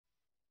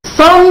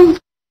some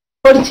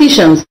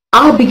politicians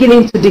are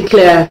beginning to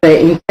declare their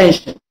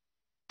intention.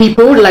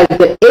 People like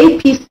the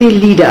APC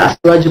leader,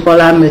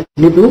 Bola Ahmed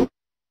Tinubu.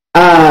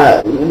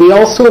 We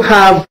also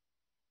have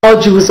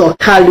Ojus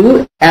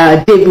Okalu,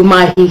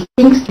 Debumahi,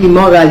 Kingsley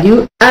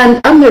Moralu,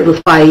 and Ahmed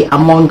Rufai,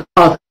 among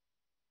others.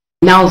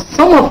 Now,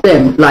 some of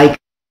them, like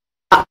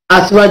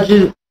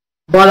Aswaju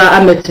Bola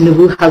Ahmed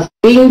Tinubu, has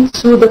been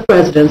to the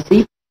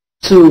presidency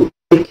to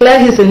declare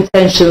his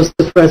intentions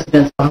to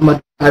President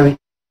Muhammad Buhari.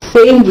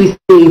 Same with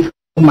Dave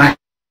Umahi.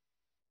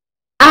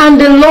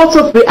 And a lot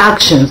of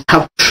reactions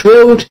have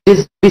trailed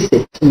this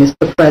visit to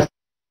Mr. President.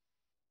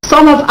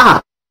 Some have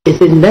asked,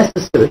 is it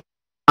necessary?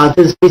 Are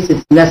these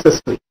visits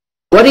necessary?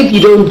 What if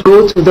you don't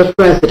go to the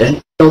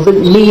president? Does it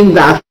mean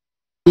that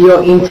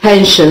your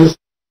intentions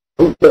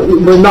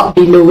will not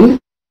be known?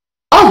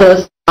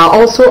 Others are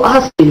also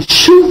asking,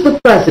 should the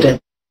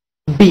president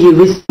be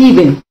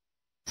receiving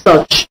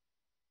such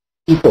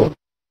people?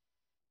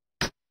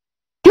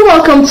 You're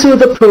welcome to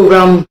the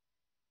program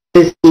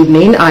this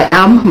evening. I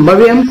am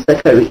Maryam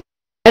Zakari,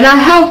 and I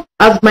have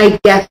as my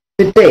guest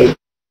today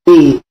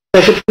the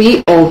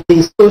Secretary of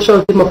the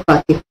Social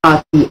Democratic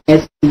Party,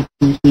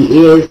 SDP.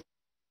 He is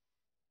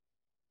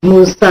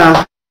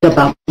Musa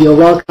Gabam. You're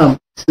welcome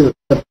to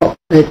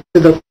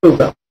the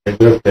program.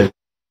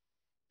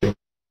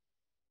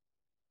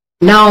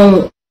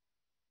 Now,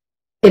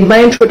 in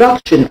my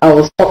introduction, I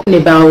was talking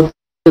about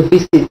the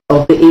visit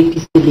of the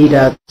APC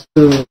leader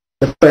to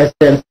the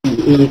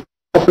presidency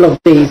a couple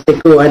of days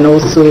ago, and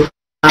also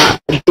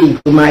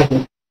Dave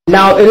Umahi.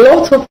 Now, a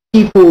lot of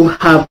people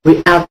have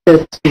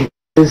reacted to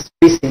this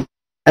visit,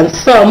 and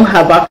some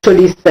have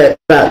actually said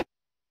that,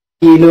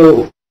 you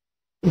know,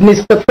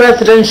 Mr.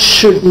 President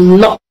should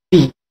not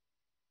be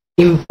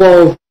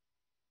involved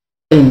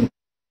in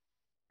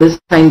this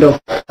kind of,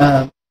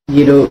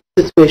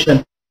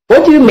 situation.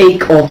 What do you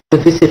make of the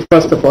visit,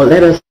 first of all?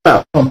 Let us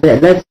start from there.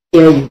 Let's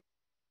hear you.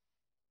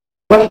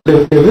 Well,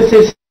 the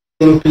visit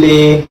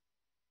simply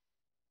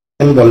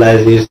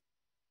symbolizes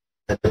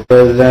that the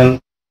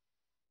president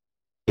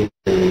is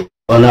the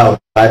owner of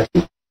the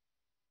party.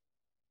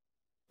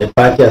 The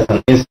party as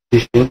an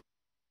institution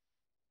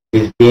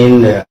is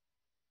being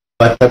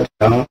battered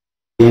down,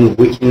 being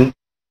weakened,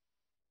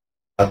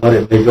 as not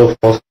a major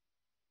force.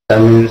 That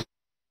means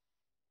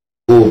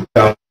who will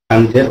become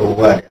candidate or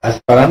who are the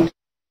aspirant.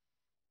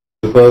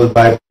 Because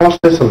by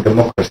process of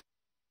democracy,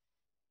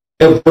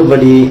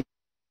 everybody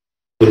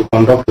will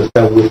conduct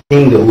itself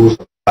within the rules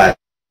of the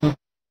party.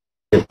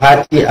 The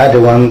party are the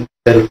ones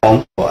that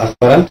form for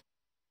aspirant,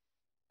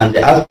 and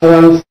the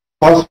aspirant's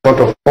first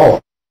port of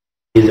call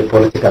is the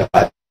political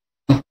party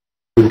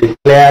to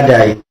declare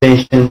their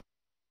intention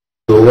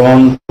to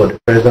run for the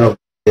president of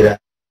Nigeria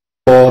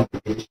for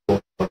the political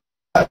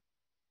party.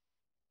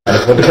 And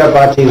the political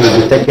party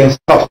will be taking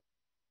stock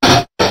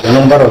of the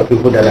number of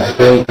people that are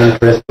showing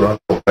interest to run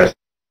for president.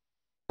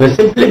 But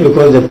simply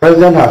because the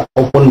president has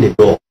opened the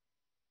door.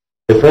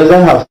 The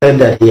president has said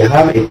that he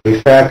has a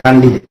preferred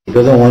candidate. He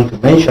doesn't want to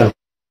mention.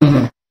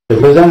 The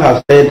president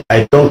has said,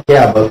 I don't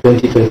care about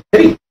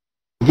 2023.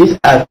 These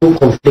are two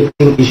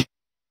conflicting issues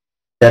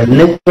that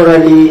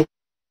naturally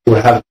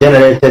would have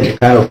generated the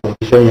kind of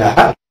confusion you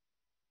have.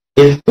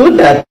 It's good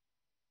that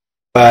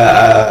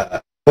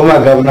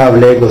former governor of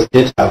Lagos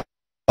State have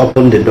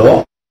opened the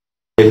door.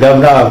 The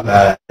governor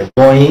of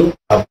Boeing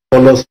have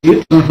followed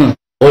suit.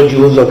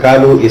 Oju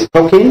Okalu is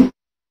talking.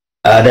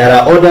 There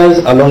are others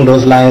along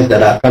those lines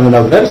that are coming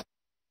up next.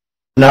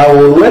 Now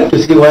we want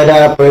to see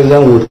whether the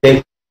president will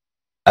take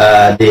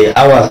the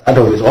hours out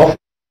of his office,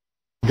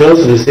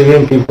 just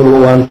receiving people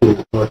who want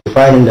to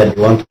notify him that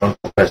they want to run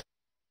for president.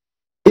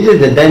 This is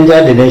the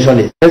danger the nation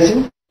is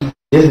facing.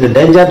 This is the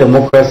danger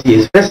democracy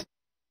is facing.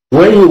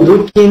 When you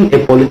weaken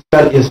a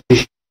political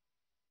institution,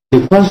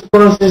 the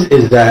consequences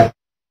is that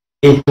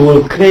it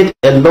will create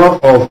a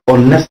lot of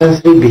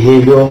unnecessary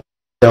behavior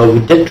that will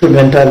be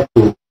detrimental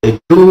to a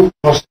true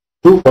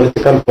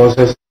political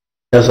process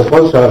that's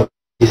supposed to have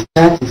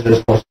discharged its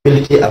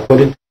responsibility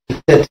according to the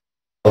dictate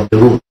of the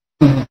rule.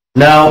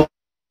 Now,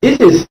 this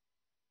is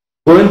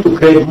going to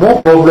create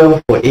more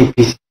problems for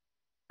APC.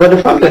 But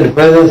the fact that the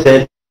president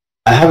said,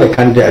 I have a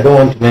candidate, I don't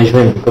want to mention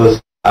him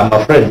because I'm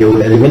afraid they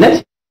will eliminate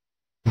him.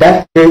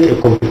 That creates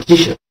a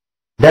competition.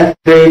 That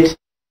creates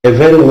a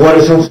very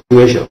worrisome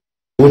situation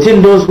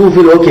within those who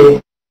feel,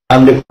 okay,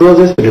 I'm the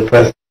closest to the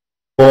president,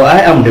 or I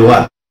am the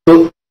one.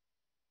 So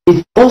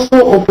it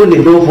also opened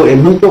the door for a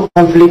mutual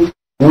conflict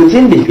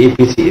within the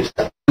APC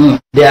itself.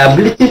 The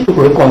ability to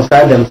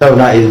reconcile themselves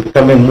now is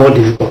becoming more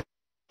difficult,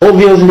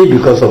 obviously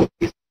because of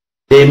this.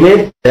 They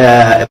made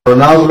a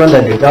pronouncement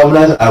that the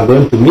governors are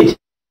going to meet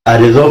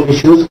and resolve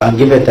issues and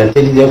give a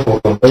tentative date for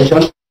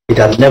convention. It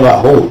has never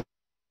held.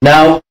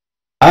 Now,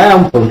 I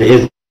am from the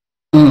East,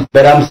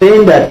 but I'm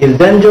saying that it's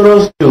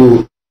dangerous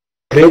to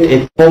create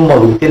a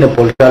turmoil within a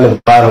political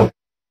environment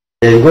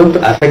that is going to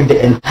affect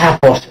the entire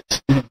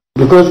process.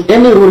 Because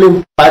any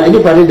ruling party,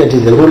 any party that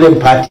is a ruling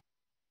party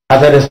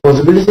has a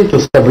responsibility to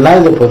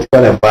stabilize the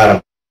political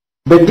environment.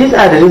 But these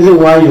are the reasons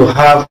why you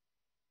have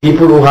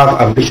people who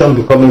have ambition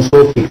becoming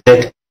so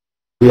fixated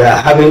we are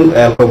having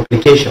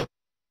complications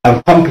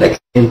and complex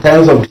in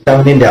terms of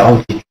determining their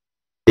own future.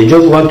 They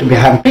just want to be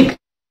handpicked.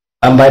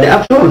 And by the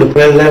action of the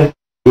president,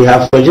 he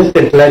has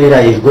suggested clearly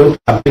that he's going to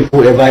handpick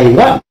whoever he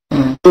wants.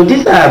 So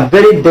these are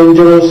very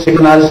dangerous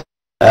signals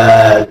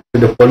to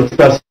the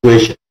political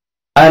situation.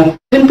 And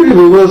simply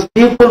because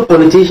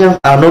politicians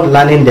are not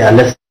learning their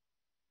lesson.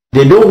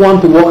 They don't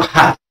want to work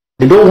hard.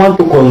 They don't want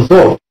to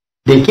consult.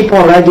 They keep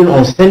on riding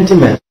on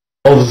sentiments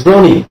of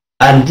zoning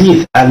and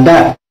this and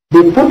that.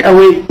 They put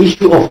away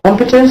issue of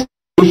competence,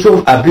 issue of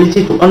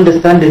ability to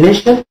understand the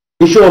nation,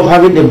 issue of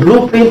having a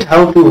blueprint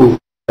how to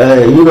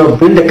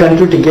bring the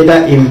country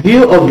together in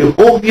view of the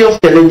obvious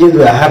challenges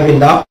we are having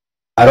now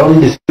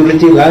around the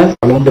security lines,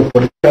 along the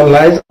political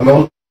lines,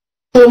 along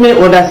so many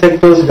other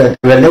sectors that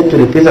relate to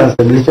the peace and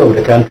stability of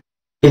the country.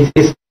 It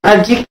is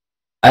tragic,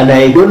 and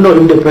I don't know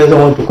if the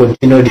president wants to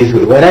continue this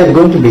way. Whether it's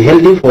going to be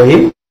healthy for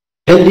him,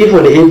 healthy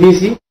for the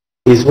ABC,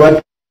 is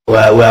what we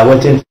are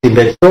watching to see.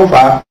 But so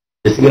far,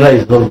 the signal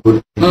is not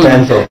good in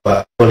terms of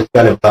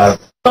political empowerment.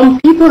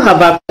 Some people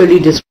have actually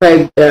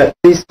described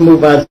this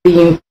move as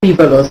being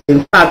frivolous.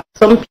 In fact,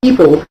 some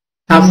people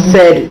have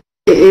said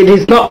it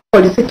is not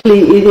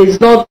politically, it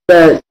is not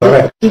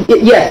correct.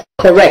 Yes,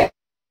 correct.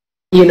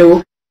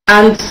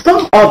 And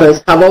some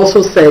others have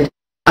also said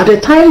at a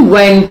time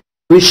when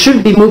we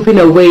should be moving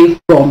away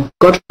from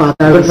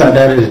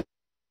godfatherism.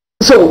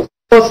 So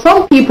for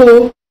some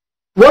people,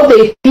 what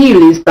they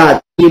feel is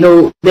that,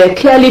 they're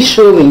clearly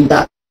showing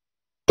that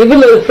even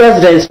though the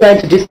president is trying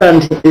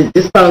to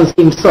distance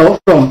himself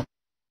from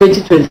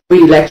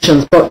 2023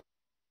 elections, but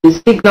the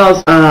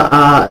signals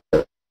are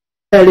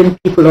telling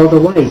people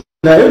otherwise.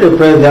 Now, if the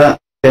president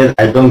says,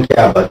 I don't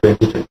care about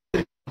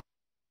 2023,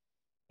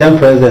 then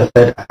president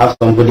said, I have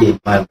somebody in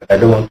mind, but I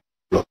don't want to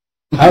block.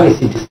 How is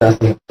he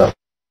distancing himself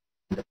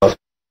in the first place?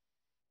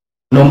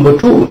 Number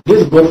two,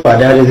 this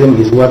godfatherism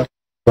is what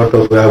brought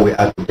us where we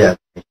are today.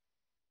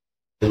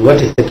 Is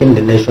what is taking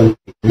the nation to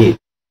its knees.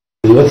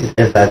 Is what is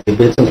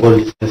exacerbating all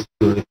these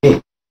insecurity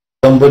things.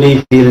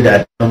 Somebody feels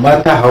that no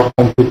matter how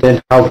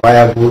competent, how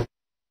viable,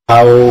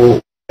 how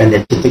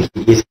energetic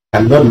he is,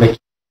 cannot make it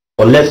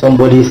unless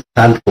somebody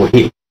stands for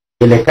him.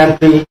 In a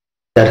country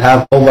that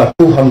have over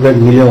 200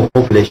 million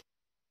population,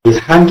 is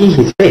hanging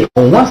his faith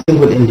on one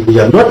single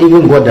individual, not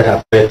even God that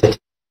have created him,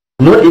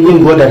 not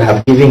even God that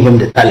have given him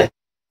the talent,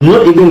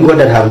 not even God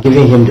that have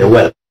given him the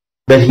wealth.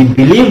 But he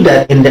believed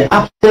that in the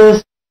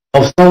absence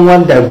of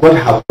someone that God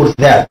have put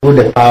there through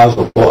the powers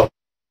of God,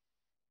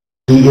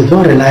 he is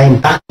not relying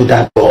back to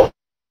that God.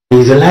 He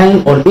is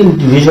relying on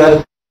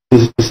individuals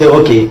to say,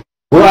 okay,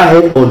 go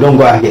ahead or don't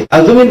go ahead.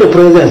 Assuming the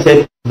president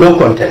said, don't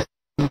contest.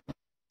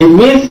 It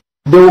means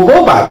they will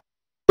go back.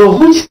 So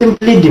which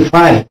simply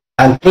define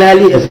and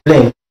clearly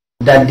explain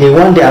that they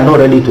are not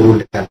ready to rule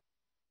the country.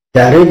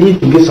 They are ready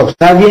to give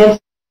subservience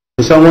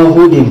to someone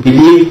who they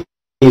believe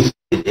is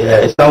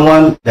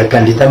someone that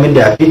can determine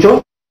their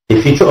future,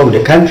 the future of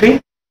the country.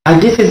 And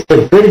this is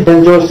a very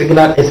dangerous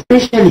signal,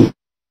 especially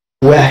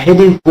we are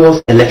heading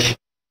towards election.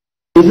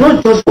 It's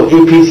not just for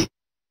APC.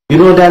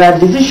 There are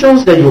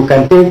decisions that you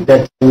can take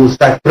that will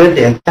saturate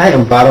the entire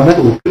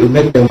environment, will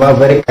make the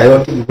environment very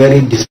chaotic,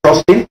 very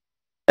distrusting.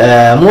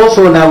 More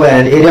so now we're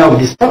in an area of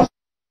distrust.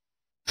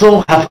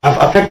 So have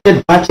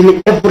affected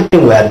virtually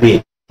everything we are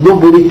doing.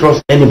 Nobody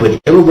trusts anybody.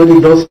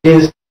 Everybody does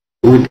things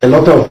with a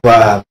lot of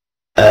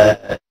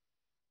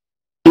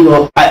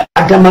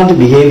adamant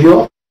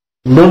behavior,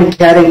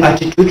 non-caring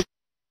attitude,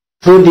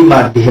 so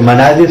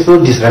dehumanizing,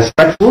 so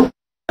disrespectful,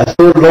 and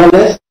so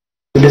lawless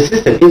to the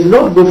system. It's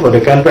not good for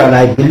the country, and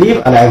I believe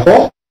and I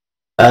hope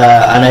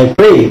and I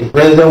pray the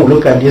president will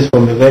look at this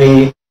from a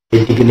very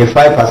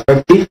dignified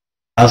perspective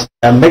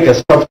and make a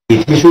stop to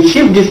it. He should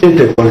shift this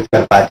into a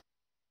political party.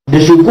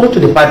 They should go to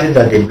the parties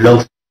that they belong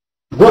to.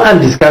 Go and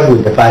discuss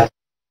with the party.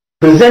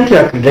 Present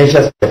your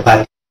credentials to the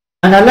party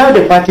and allow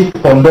the party to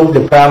conduct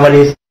the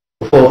primaries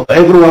for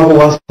everyone who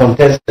wants to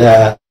contest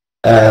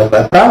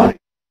primary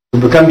to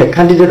become the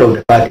candidate of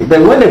the party.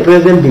 But when the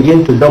president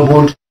begins to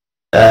double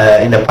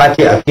in the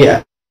party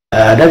affair,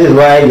 that is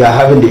why you are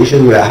having the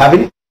issues we are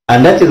having,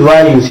 and that is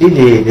why you see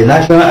the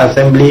National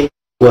Assembly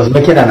was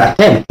making an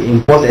attempt to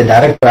impose a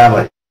direct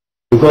primary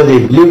because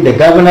they believe the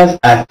governors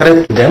are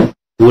threat to them,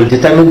 will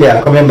determine they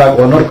are coming back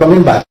or not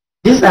coming back.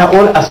 These are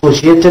all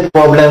associated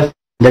problems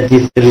that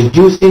is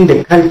reducing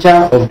the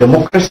culture of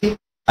democracy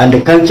and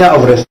the culture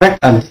of respect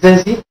and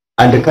decency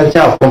and the culture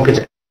of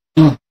competence.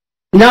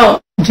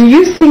 Now, do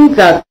you think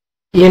that,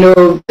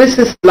 this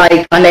is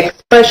like an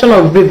expression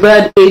of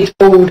revered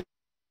age-old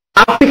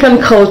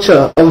African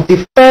culture of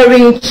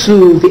deferring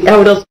to the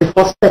elders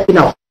before stepping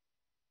out?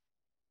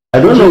 I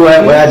don't know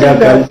where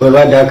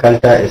that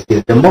culture is.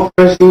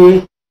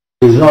 Democracy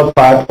is not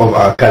part of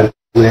our culture.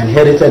 We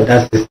inherited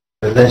that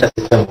presidential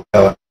system of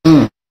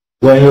government.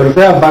 When you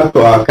refer back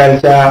to our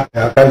culture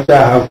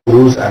has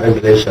rules and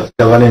regulations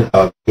governing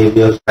our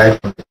behaviors right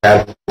from the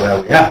childhood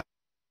where we are.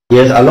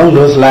 Yes, along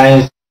those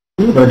lines,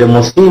 the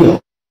most senior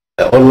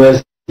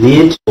always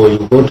leads, or you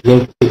go to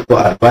him to seek for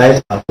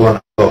advice and so on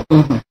and so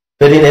forth.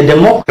 But in a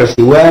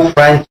democracy where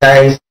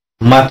franchise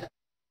matters,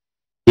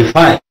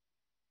 defined.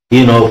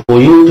 You know,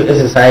 for you to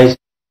exercise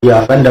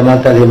your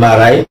fundamental human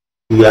right,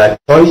 your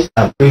choice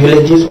and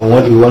privileges on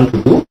what you want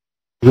to do,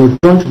 you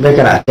don't make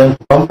an attempt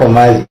to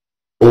compromise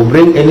or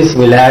bring any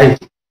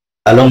similarity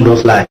along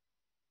those lines.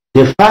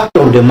 The fact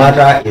of the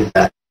matter is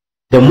that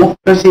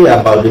democracy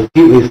about the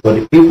people is for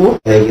the people,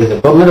 is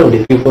a government of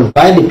the people,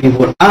 by the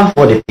people, and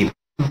for the people.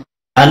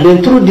 And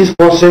then through this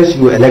process,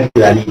 you elect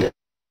your leader.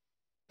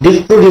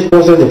 Through this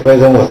process, the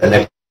president was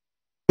elected.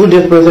 Through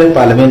this process,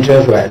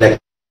 parliamentarians were elected.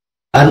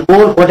 And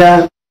all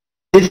other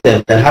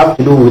systems that have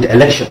to do with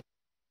election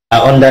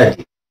are under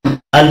it.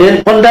 And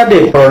then under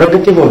the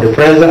prerogative of the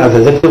president as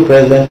executive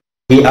president,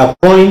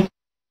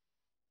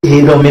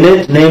 he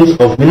nominates names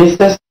of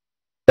ministers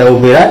that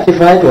will be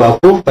ratified or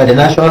approved by the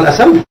National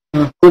Assembly.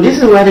 So this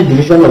is where the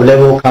division of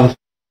labor comes.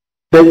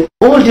 But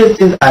all these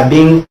things are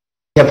being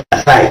kept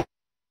aside.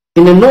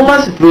 In a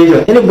normal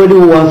situation, anybody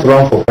who wants to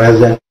run for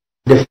president,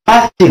 the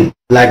first thing,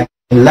 like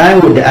in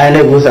line with the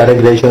INEC rules and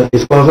regulations,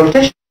 is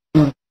consultation.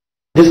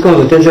 This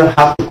consultation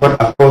has to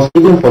cut across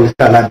even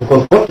political lines,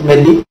 because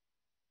ultimately,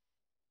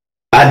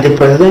 at the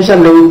presidential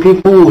level,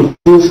 people will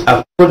choose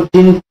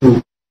according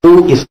to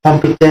who is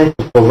competent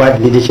to provide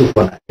leadership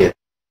for Nigeria.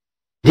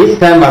 This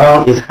time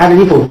around, it's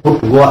hardly for people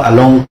to go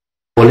along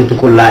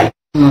political lines.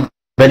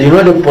 But you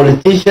know, the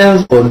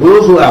politicians or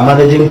those who are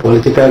managing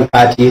political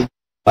parties,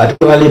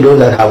 particularly those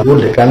that have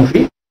ruled the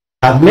country,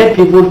 have made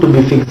people to be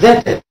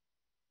fixated.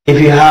 If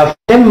you have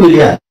 10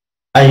 million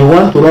and you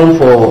want to run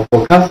for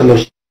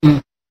councillorship,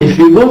 if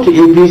you go to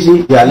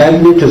APC, you are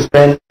likely to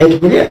spend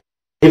 8 million,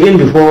 even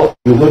before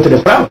you go to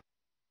the front.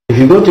 If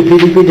you go to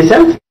PDP, the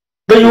same thing.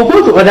 But you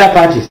go to other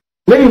parties,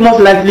 maybe most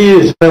likely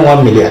you spend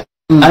 1 million.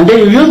 And then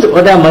you use the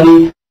other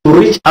money to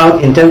reach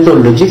out in terms of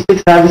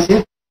logistics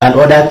services and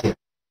other things.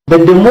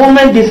 But the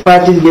moment these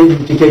parties get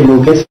to ticket, you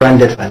will get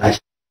stranded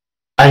financially.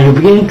 And you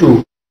begin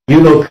to,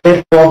 you know,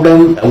 create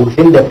problems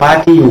within the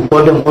party. You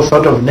call them all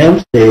sort of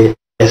names. They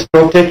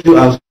exploited you.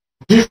 And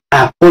these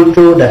are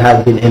culture that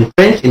has been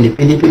entrenched in the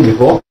PDP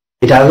before.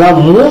 It has now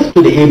moved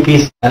to the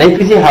APC. And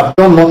APC have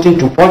done nothing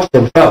to purge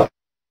themselves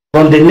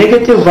from the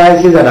negative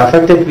vices that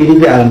affected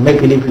PDP and make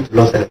PDP to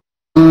lose it.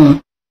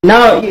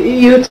 Now,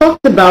 you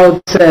talked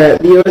about,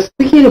 you were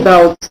speaking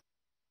about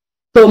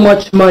so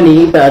much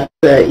money that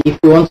if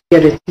you want to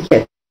get a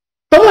ticket.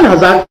 Someone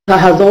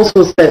has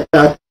also said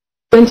that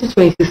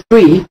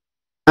 2023,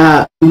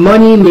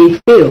 money may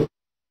fail.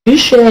 Do you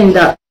share in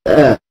that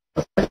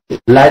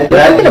perspective? We're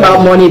talking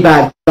about money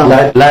bags.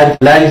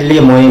 Largely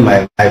money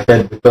my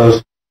friend,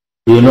 because,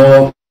 you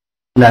know,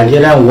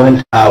 Nigeria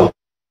went out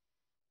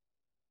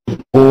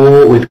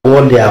with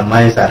all their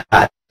minds at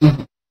heart. The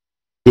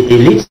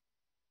elites,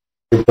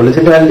 the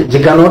political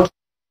juggernauts,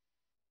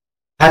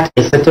 had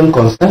a certain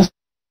consensus.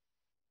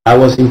 I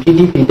was in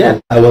PDP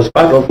then. I was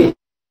part of it.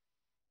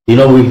 You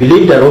know, we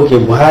believe that, okay,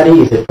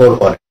 Buhari is a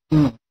tall order.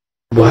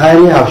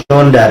 Buhari have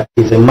shown that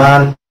he's a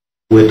man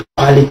with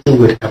quality,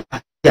 with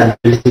capacity and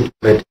ability to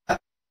create that.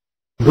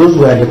 Those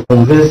were the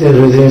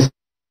convincing reasons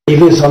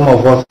even some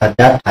of us at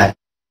that time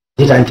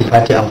did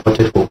anti-party and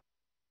voted for.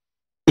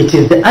 It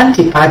is the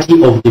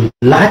anti-party of the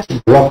large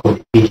bloc of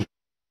the PDP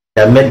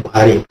that made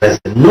Buhari a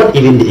president, not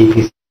even the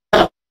APC.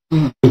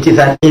 It is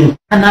an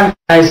internal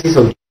crisis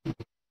of the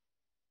PDP,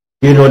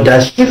 you know,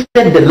 that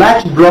shifted the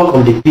large bloc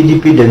of the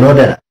PDP, the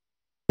northern,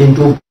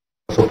 into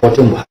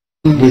supporting Buhari.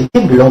 They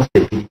still belong to the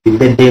PDP,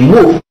 but they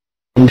move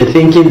in the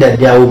thinking that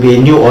there will be a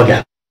new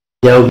order.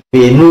 There will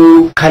be a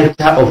new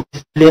culture of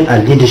discipline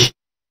and leadership.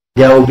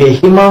 There will be a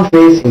human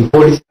face in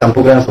policies and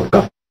programs of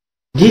government.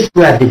 These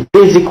were the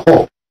basic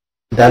hope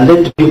that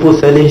led to people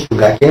selling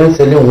sugarcane,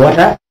 selling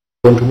water,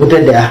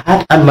 contributed their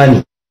heart and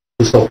money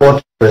to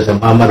support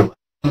President Muhammad.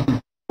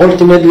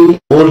 Ultimately,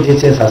 all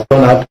these things have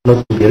turned out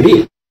not to be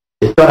real.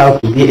 They turned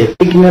out to be a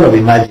figment of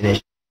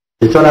imagination.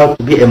 They turned out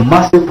to be a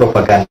massive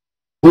propaganda,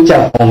 which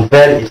have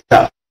unveiled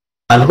itself,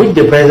 and which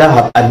the president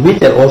have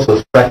admitted also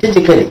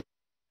strategically.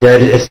 There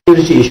is a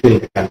security issue in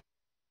the country.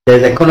 There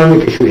is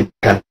economic issue in the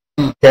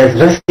country. There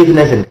is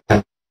restiveness in the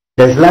country.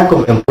 There is lack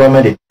of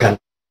employment in the country.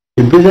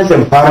 The business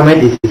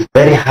environment is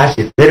very harsh,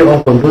 it's very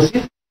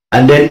unconducive,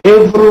 and then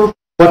every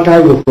quarter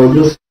you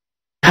produce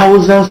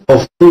thousands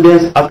of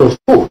students out of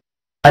school.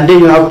 And then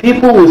you have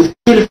people with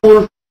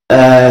skillful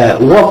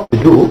work to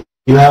do.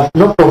 You have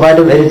not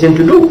provided anything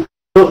to do.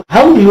 So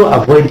how do you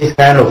avoid this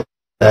kind of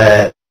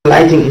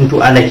sliding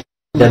into anarchy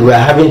that we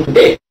are having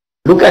today?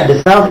 Look at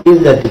the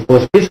southeast, that it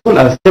was peaceful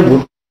and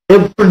stable.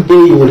 Every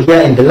day you will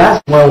hear in the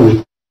last 1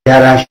 week,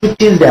 there are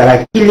shootings, there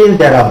are killings,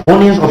 there are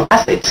burnings of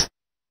assets.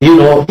 You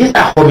know, these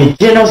are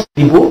homogeneous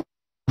people,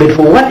 but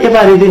for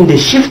whatever reason they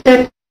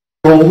shifted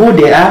from who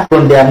they are,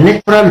 from their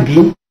natural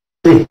being,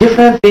 to a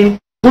different thing.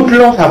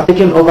 Hoodlums have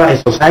taken over a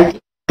society,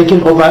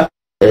 taken over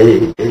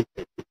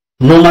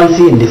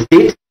normalcy in the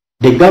state.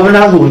 The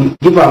governors will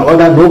give an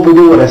order, nobody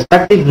will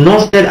respect it.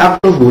 Non-state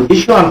actors will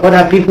issue an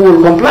order, people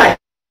will comply.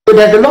 So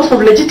there's a loss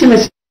of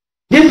legitimacy.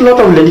 This loss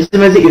of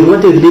legitimacy is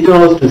what is leading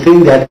us to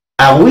think that,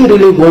 are we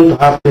really going to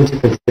have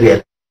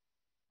 2023?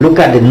 Look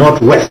at the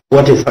Northwest,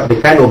 what is the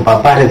kind of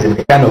barbarism,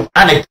 the kind of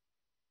anarchy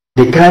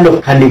the kind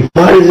of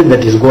cannibalism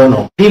that is going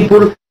on.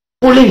 People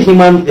pulling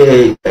human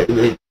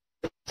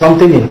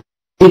something in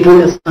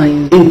people's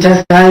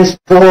intestines,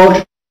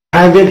 throat,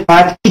 private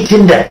part,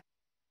 eating them.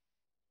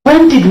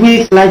 When did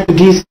we slide to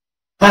this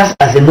pass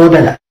as a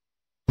northerner?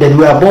 That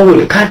we are born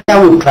with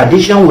character, with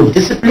tradition, with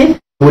discipline,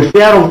 with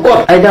fear of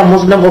God, either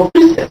Muslim or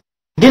Christian.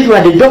 These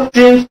were the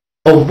doctrines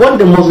of both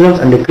the Muslims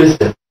and the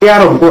Christians.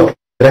 Fear of God,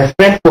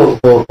 respect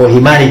for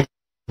humanity,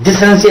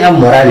 decency and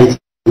morality.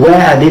 Where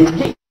are they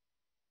today?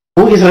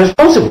 Who is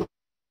responsible?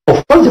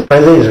 Of course the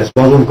president is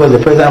responsible because the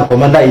president and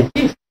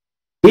commander-in-chief.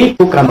 He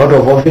took an oath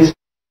of office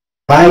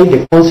by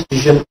the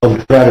Constitution of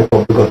the Federal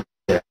Republic of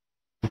Nigeria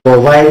to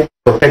provide,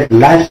 protect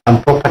lives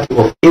and property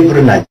of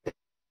every Nigerian.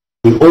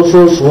 He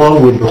also swore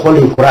with the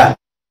Holy Quran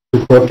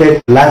to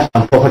protect lives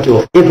and property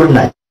of every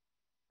Nigerian.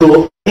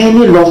 So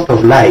any loss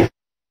of life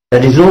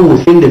that is not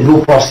within the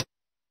due process,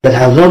 that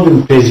has not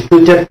been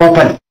prosecuted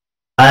properly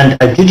and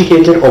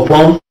adjudicated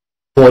upon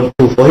for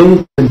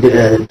him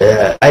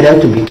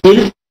either to be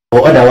killed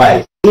or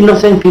otherwise,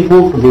 innocent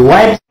people to be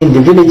wiped in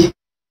the village,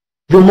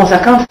 you must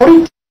account for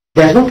it.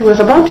 There's no two ways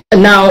about it.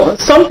 Now,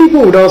 some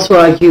people would also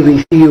argue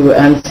with you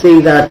and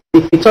say that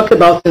if you talk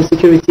about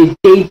insecurity,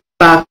 dates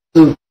back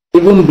to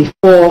even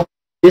before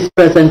this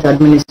present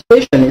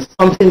administration. Is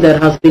something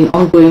that has been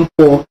ongoing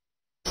for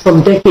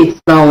some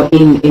decades now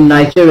in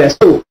Nigeria.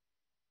 So,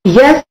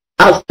 yes,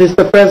 as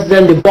Mr.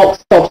 President, the buck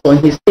stops on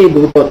his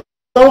table, but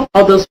some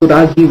others would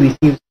argue with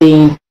you,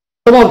 saying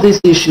some of these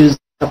issues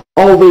have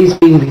always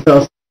been with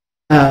us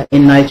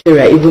in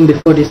Nigeria, even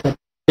before this.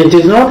 It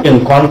is not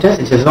in contest,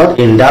 it is not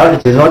in doubt,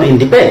 it is not in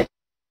debate.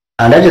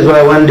 And that is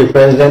why when the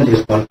president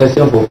is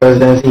contesting for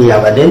presidency, he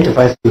has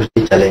identified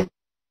security challenge.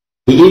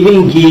 He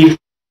even gives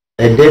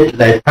a date,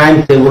 like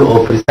timetable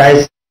or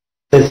precise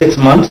 6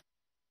 months,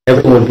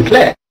 everything will be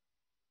clear.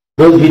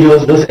 Those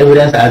videos, those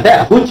evidence are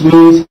there, which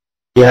means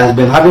he has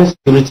been having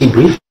security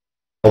brief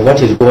of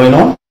what is going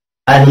on,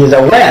 and he is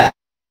aware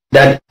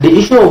that the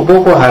issue of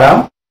Boko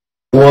Haram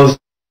was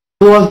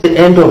towards the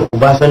end of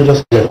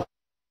Obasanjo's term.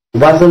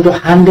 Obasanjo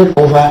handed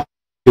over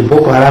the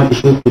Boko Haram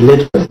issue to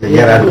late President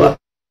Yaradua.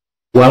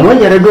 When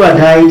Yaradua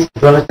died,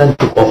 Jonathan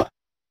took over.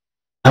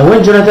 And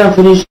when Jonathan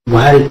finished,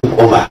 Buhari took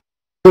over.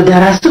 So there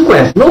are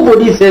sequences.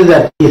 Nobody says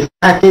that it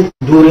started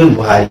during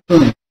Buhari.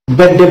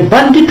 But the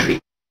banditry,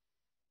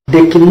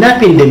 the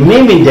kidnapping, the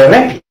maiming, the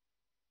raping,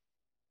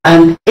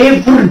 and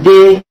every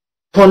day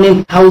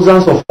turning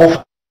thousands of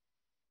orphans,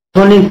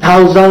 turning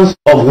thousands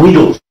of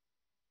widows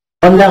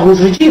under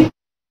whose regime?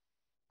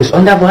 It's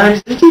under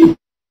Buhari's regime.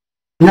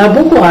 Now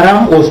Boko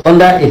Haram was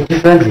under a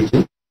different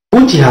regime,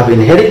 which he have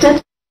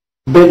inherited,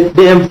 but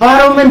the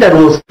environment that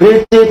was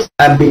created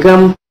and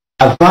become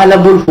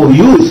available for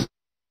use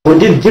for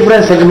this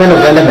different segment of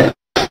element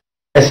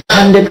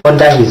expanded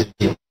under his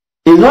regime.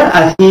 It's not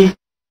as if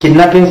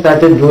kidnapping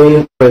started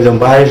during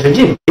President Buhari's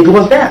regime. It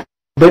was there,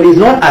 but it's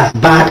not as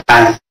bad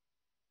as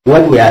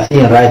what we are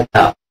seeing right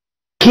now.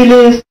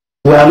 Killings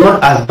were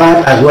not as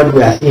bad as what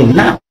we are seeing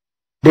now.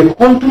 The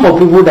quantum of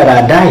people that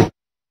are dying,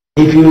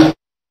 if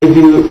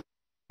you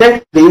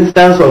take the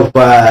instance of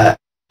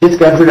this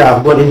country that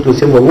have gone into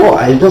civil war,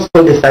 I just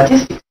saw the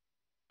statistics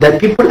that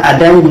people are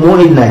dying more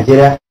in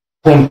Nigeria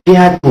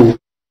compared to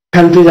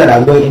countries that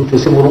are going into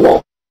civil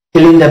war,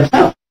 killing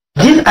themselves.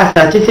 These are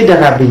statistics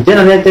that have been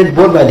generated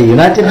both by the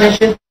United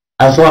Nations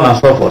and so on and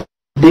so forth.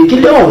 The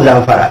killing of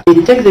Zamfara,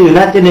 it takes the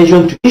United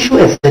Nations to issue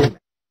a statement.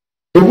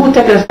 They will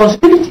take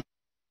responsibility.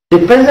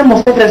 The president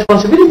must take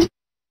responsibility.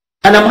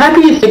 And I'm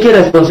happy he's taking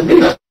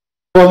responsibility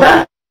for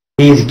that.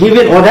 He is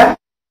giving order.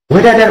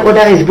 Whether that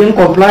order is being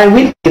complied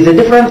with is a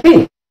different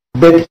thing.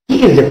 But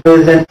he is the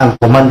president and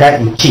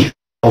commander-in-chief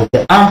of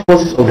the armed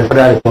forces of the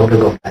Federal Republic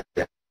of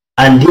Nigeria.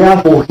 And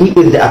therefore, he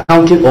is the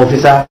accounting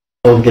officer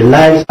of the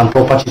lives and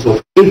properties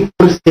of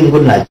every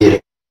single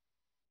Nigerian.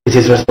 It's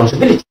his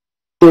responsibility.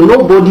 So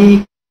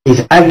nobody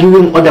is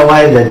arguing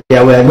otherwise that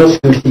there were no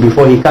security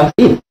before he comes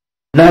in.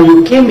 Now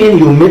you came in,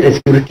 you made a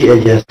security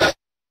agency.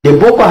 The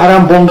Boko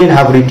Haram bombing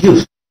have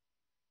reduced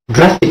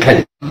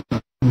drastically.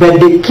 But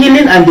the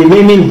killing and the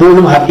maiming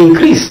volume have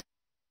increased.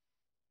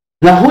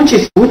 Now which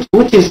is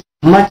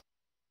much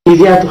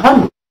easier to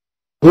handle?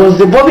 Was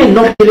the bombing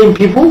not killing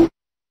people?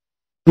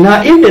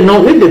 Now if the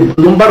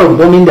number of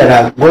bombing that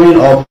are going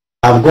up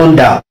have gone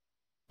down,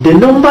 the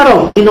number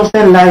of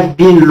innocent lives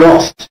being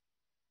lost,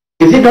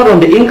 is it not on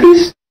the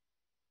increase?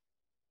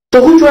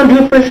 So which one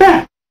do you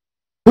prefer?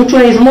 Which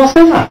one is more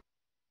safer?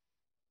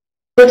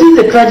 So this is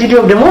the tragedy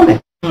of the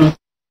moment.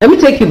 Let me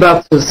take you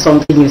back to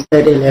something you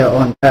said earlier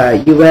on.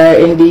 You were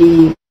in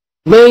the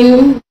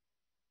main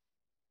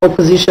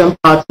opposition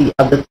party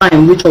at the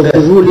time, which was the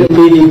ruling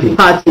PDP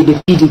party,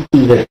 the PDP.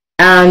 Yes.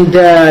 And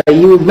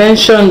you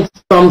mentioned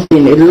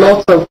something, a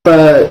lot of,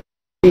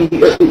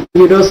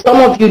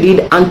 some of you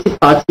did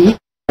anti-party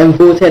and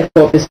voted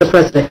for Mr.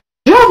 President.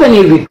 Do you have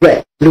any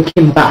regret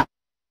looking back?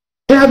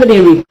 Do you have any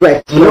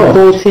regret for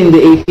voting the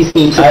APC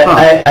into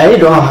power? I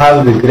don't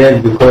have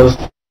regret because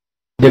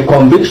the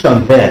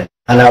conviction then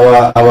and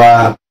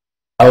our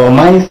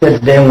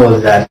mindset then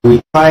was that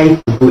we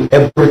tried to do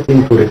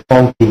everything to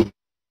reform PDP.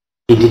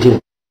 He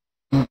didn't.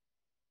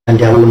 And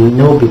there will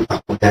no be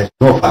vacuum. There is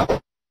no vacuum.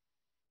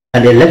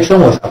 And the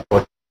election was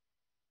approached.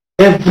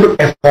 Every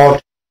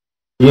effort,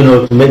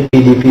 to make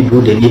PDP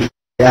do the need,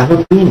 they are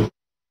not doing it.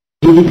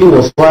 PDP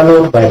was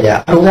swallowed by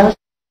their arrogance,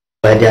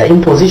 by their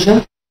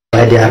imposition,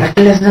 by their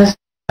recklessness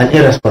and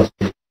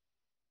irresponsibility.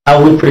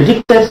 And we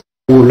predicted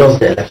we lost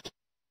the election.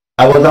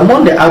 I was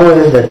among the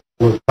arrows that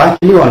was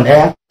virtually on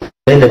air,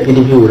 then the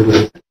PDP will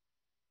lose it.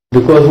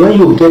 Because when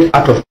you get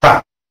out of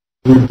track,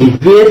 you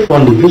deviate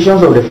from the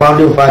visions of the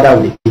founding father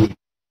of the PDP.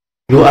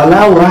 You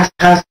allow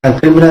rascals and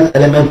criminal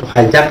elements to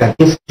hijack an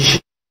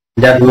institution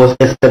that was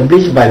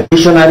established by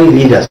visionary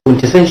leaders,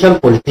 quintessential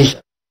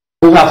politicians,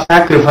 who have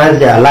sacrificed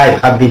their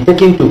life, have been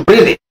taken to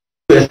prison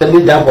to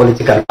establish their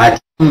political party.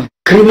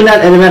 Criminal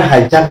elements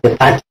hijacked the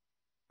party,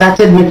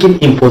 started making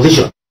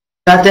imposition,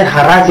 started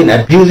harassing,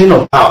 abusing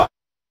of power.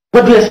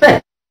 What do you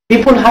expect?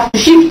 People have to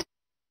shift.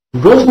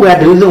 Those were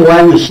the reason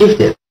why we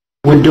shifted.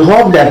 With the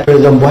hope that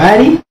President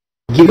Buhari,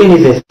 given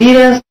his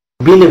experience,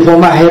 being a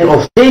former head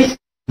of state,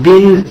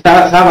 being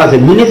served as a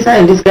minister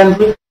in this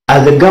country,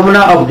 as the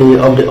governor of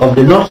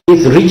the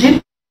Northeast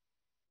region,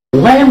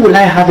 why will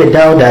I have a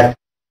doubt that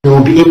he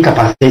will be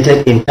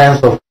incapacitated in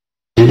terms of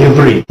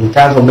delivery, in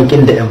terms of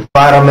making the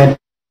environment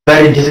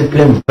very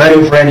disciplined,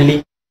 very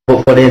friendly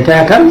for the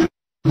entire country?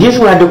 These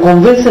were the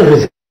convincing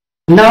reasons.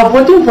 Now,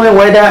 voting for him,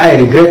 whether I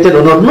regretted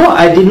or not, no,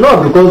 I did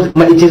not, because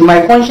it is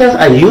my conscience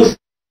I used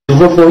to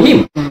vote for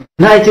him.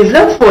 Now, it is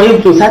left for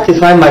him to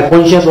satisfy my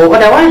conscience or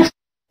otherwise.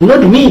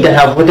 Not me that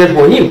have voted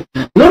for him.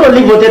 Not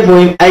only voted for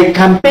him, I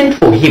campaigned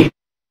for him.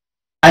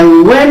 I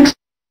went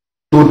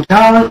to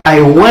town,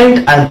 I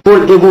went and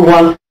told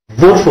everyone,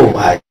 vote for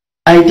Buhari.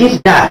 I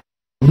did that.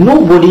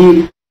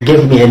 Nobody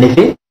gave me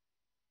anything.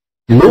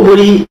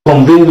 Nobody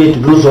convinced me to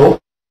do so.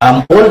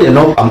 I'm old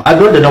enough, I'm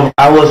adult enough.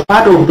 I was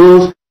part of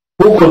those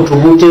who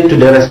contributed to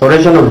the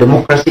restoration of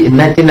democracy in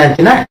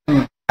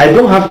 1999. I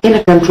don't have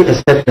any country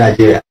except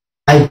Nigeria.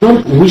 I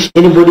don't wish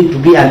anybody to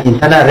be an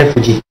internal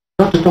refugee,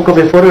 not to talk of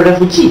a foreign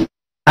refugee.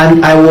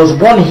 And I was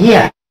born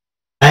here.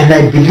 And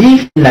I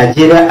believe in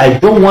Nigeria. I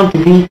don't want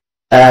to be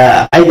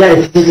either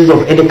a citizen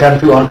of any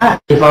country on earth.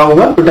 If I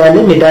want to die,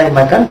 let me die in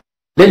my country.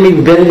 Let me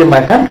be buried in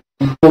my country,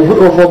 for good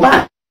or for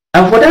bad.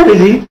 And for that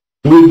reason,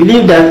 we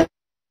believe that,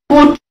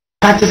 put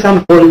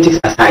partisan politics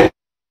aside,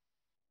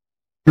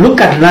 look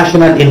at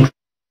national interest,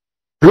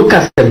 look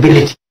at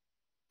stability,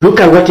 look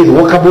at what is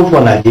workable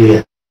for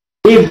Nigeria.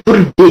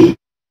 Every day,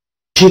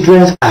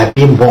 children are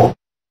being born.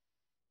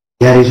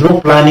 There is no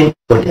planning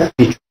for their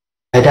future,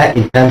 either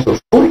in terms of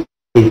school,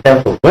 in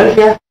terms of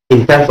welfare,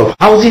 in terms of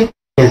housing.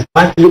 There's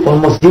practically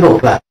almost zero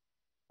plan.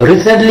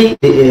 Recently,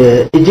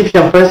 the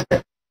Egyptian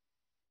president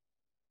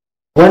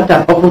went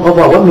and opened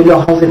over 1 million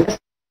housing estates.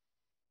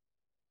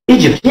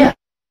 Egypt, yeah.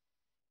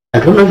 I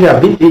don't know if you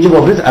have been to Egypt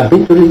or this. I've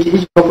been to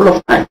Egypt a couple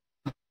of times.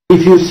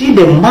 If you see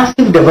the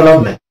massive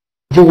development,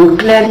 you will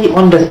clearly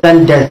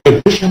understand there's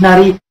a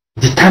visionary,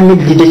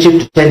 determined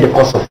leadership to change the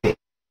course of things.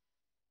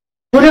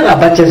 During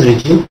Abacha's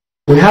regime,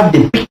 we have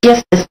the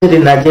biggest estate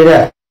in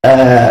Nigeria,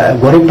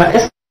 Gorimpa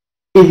Estate.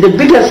 It's the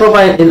biggest so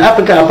far in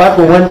Africa, apart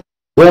from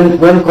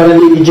when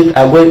currently Egypt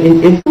are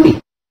going in free.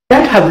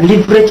 That have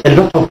leveraged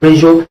a lot of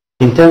pressure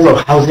in terms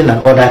of housing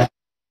and all that.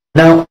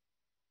 Now,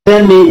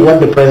 tell me what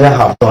the president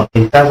has done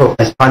in terms of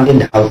expanding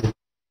the housing,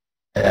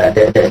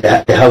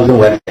 the housing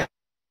welfare,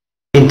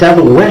 in terms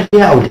of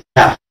welfare of the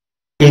staff,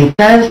 in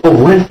terms of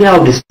welfare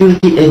of the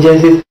security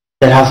agencies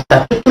that have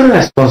statutory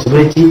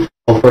responsibility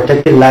of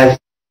protecting lives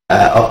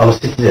of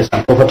citizens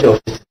and property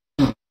of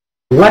citizens.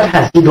 What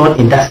has he done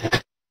in that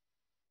sector?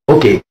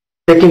 Okay,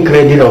 taking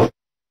credit of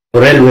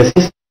railway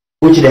system,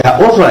 which they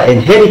have also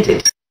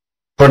inherited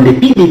from the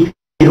PDP.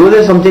 It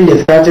wasn't something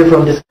they started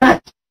from the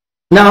scratch.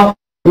 Now,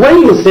 when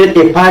you said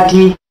a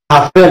party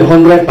has failed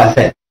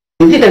 100%,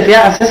 is it a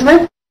fair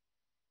assessment?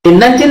 In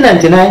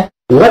 1999,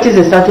 what is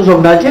the status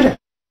of Nigeria?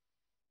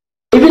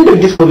 Even the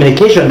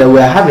discommunication that we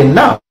are having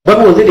now, what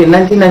was it in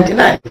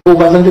 1999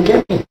 before Obasanjo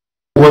came in?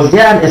 Was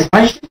there an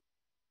expansion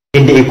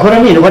in the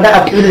economy and other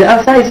activities? The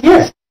answer is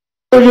yes.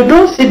 So you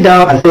don't sit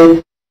down and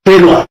say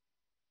failure.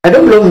 I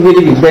don't belong to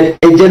it,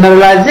 but a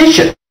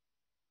generalization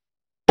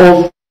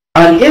of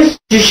an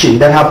institution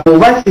that have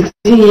provided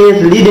 16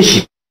 years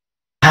leadership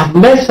have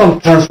made some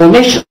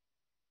transformation,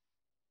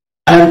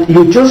 and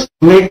you just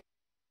make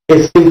a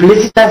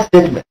simplistic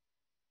statement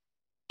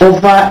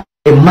over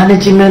a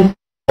management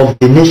of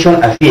the nation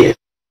affairs.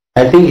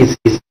 I think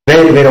it's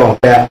very, very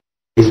unfair.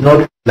 It's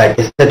not like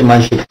a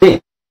statesmanship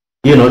thing.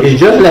 It's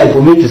just like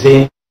for me to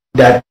say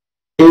that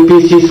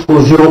APC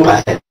scored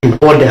 0% in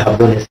all they have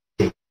done.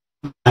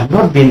 I'm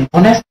not being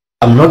honest.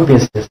 I'm not being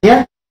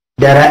sincere.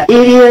 There are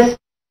areas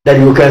that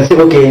you can say,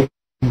 okay,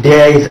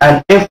 there is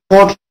an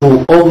effort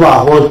to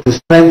overhaul, to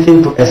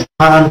strengthen, to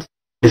expand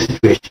the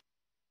situation.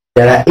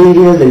 There are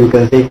areas that you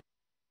can say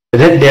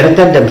that they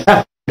rated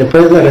themselves. The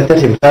president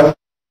rated himself.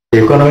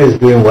 The economy is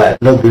doing well,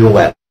 not doing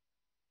well.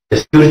 The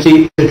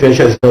security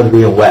situation is not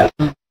doing well.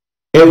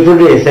 Every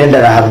day is saying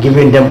that I have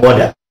given them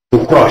order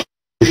to crush,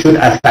 to shoot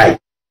aside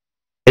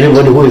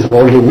anybody who is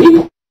holding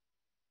weak.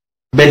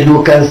 But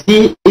you can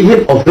see,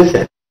 even of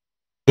recent,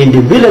 in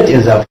the village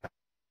in Zamfara,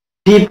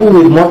 people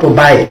with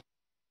motorbike,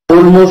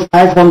 almost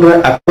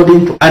 500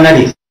 according to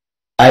analysts.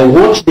 I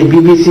watched the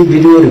BBC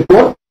video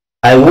report,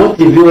 I watched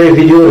the VOA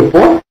video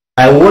report,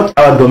 I watched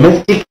our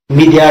domestic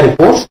media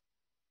reports.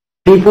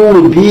 People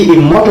will be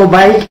in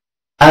motorbike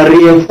and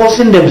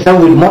reinforcing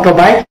themselves with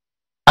motorbike.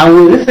 And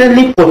we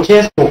recently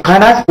purchased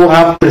Okanas who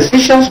have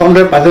precision,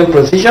 100%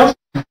 precision,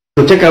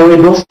 to take away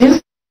those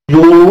things.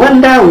 You will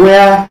wonder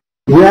where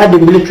the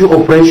military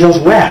operations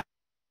were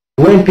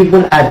when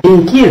people are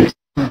being killed.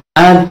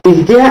 And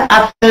is there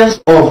absence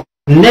of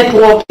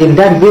network in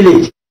that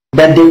village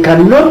that they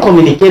cannot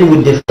communicate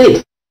with the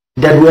state,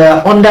 that we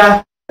are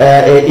under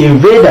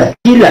invaders,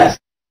 killers,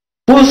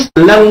 whose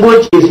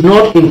language is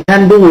not in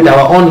tandem with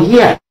our own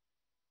here?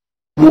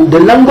 The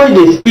language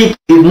they speak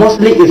is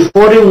mostly a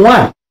foreign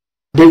one.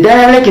 The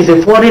dialect is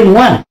a foreign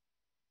one.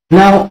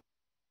 Now,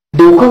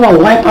 they will come and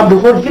wipe up the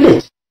whole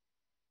village.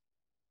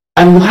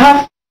 And you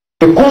have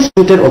a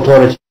constituted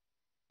authority.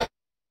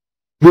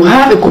 You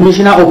have a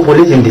commissioner of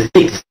police in the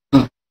states.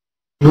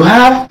 You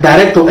have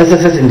director of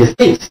SSS in the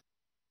states.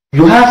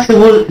 You have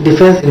civil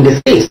defense in the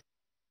states.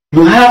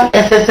 You have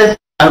SSS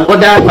and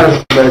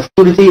other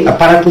security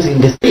apparatus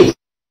in the states.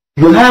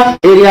 You have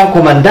area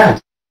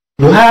commandants.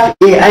 You have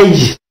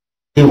AIGs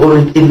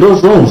in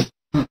those zones.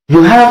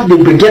 You have the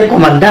brigade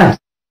commandants,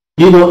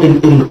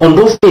 on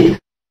those states.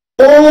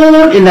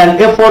 All in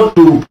an effort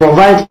to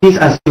provide peace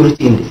and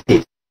security in the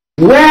states.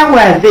 Where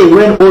were they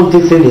when all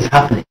this thing is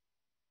happening?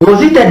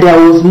 Was it that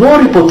there was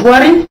no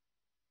repertoire?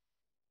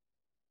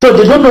 So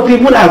they don't know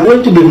people are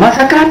going to be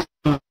massacred?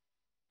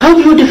 How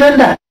do you defend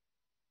that?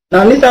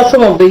 Now, these are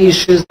some of the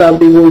issues that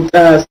we would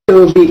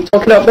still be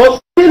talking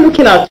about. Still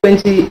looking at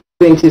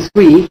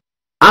 2023,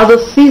 as a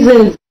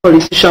seasoned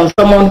politician,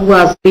 someone who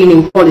has been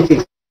in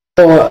politics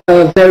for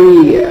a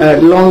very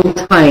long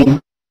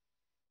time,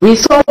 we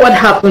saw what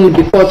happened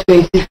before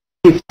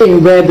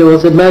 2015, where there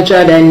was a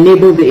merger that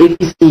enabled the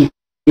APC,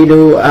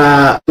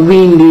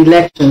 win the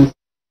elections.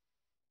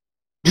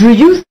 Do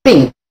you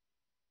think,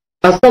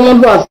 as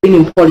someone who has been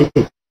in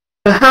politics,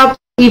 perhaps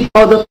if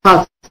other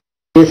parties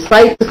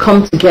decide to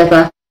come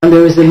together and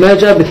there is a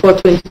merger before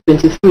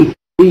 2023,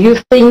 do you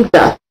think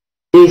that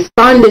they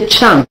stand a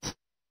chance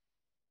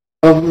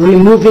of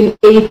removing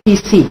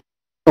APC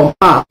from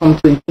power from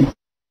 2020?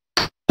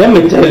 Let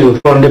me tell you,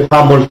 from the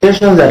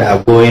permutations that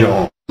are going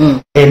on,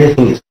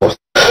 anything is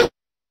possible.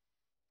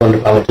 From the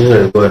permutations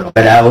that are going on.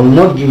 But I will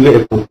not give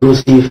you a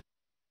conclusive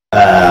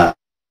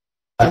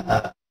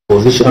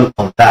position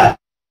on that.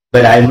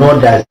 But I know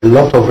there's a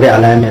lot of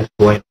realignments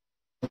going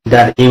on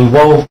that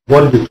involve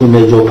both the two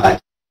major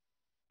parties.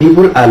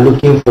 People are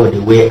looking for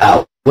the way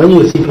out. When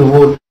you see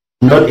people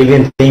not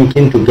even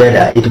thinking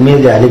together, it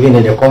means they are living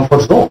in a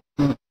comfort zone.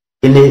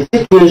 In a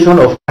situation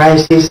of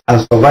crisis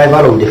and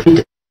survival of the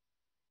fittest,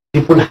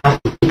 people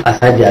have to keep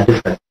aside their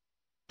differences.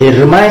 It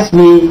reminds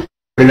me of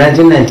the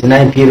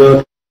 1999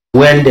 period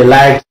when the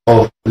likes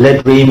of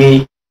Let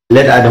Rimi,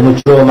 Let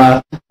Adamu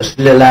Choma,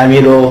 Sule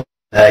Lamido,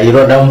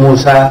 Iroda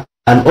Musa,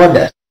 and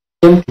others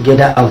came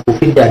together and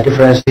fulfilled their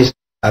differences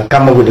and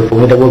come up with a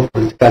formidable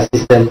political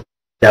system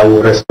that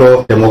will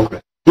restore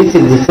democracy. This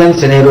is the same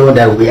scenario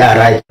that we are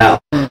right now.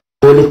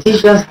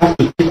 Politicians have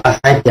to keep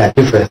aside their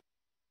differences.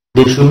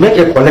 They should make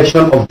a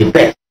collection of the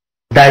best,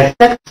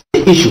 dissect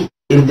the issue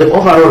in the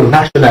overall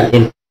national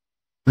interest.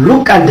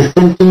 Look at the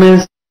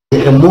sentiments,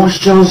 the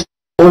emotions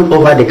all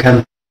over the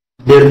country,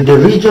 the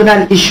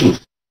regional issues,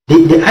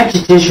 the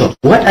agitations.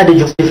 What are the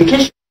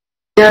justifications?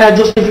 There are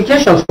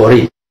justifications for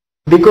it,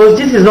 because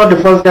this is not the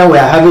first time we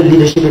are having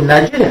leadership in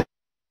Nigeria.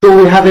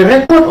 So we have a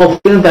record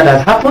of things that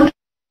has happened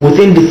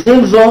within the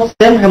same zone,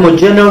 same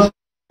homogeneous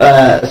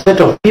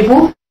set of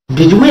people.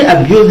 Did we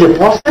abuse the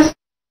process?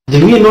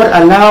 Did we not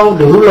allow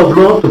the rule of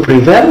law to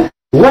prevail?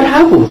 What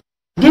happened?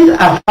 These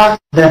are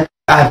facts that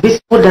are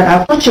visible, that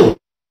are touchable.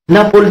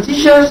 Now,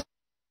 politicians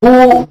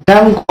who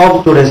gang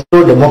up to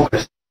restore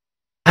democracy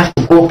have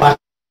to go back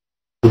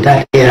to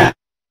that era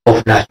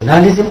of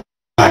nationalism,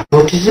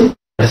 patriotism,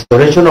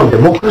 restoration of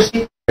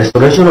democracy,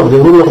 restoration of the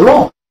rule of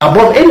law,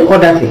 above any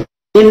other thing.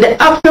 In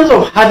the absence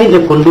of having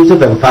a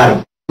conducive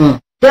environment,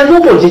 there's no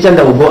politician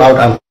that will go out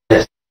and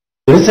contest.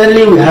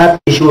 Recently, we had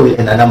issues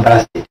in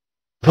Anambra State.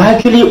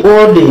 Virtually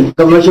all the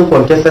commercial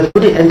contestants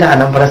couldn't enter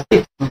Anambra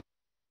State.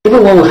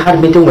 Even when we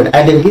had meeting with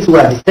INEC, these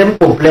were the same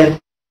complaints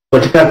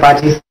political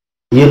parties,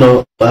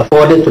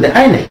 forwarded to the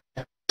INEC.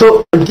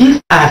 So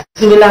these are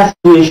similar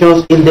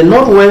situations. In the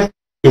Northwest,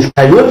 it's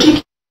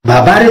chaotic,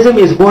 barbarism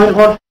is going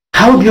on.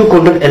 How do you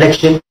conduct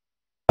election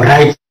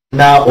right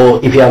now,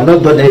 or if you have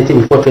not done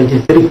anything before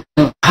 23?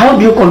 How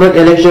do you conduct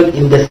election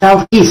in the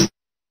Southeast,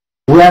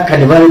 where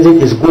cannibalism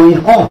is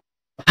going on?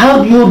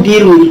 How do you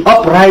deal with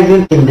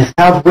uprising in the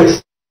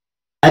Southwest?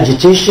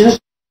 Agitations,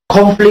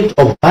 conflict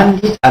of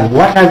bandits and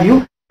what have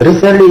you.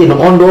 Recently in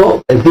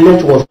Ondo, a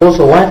village was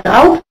also wiped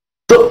out.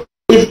 So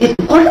it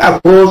got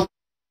across,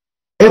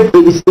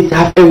 it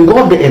has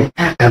engulfed the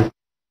entire country.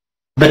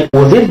 But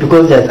was it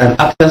because there's an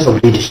absence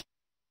of leadership?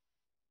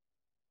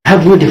 How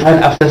do you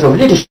define absence of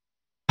leadership?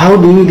 How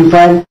do you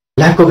define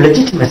lack of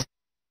legitimacy?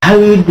 How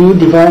do you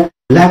define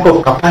lack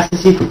of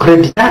capacity to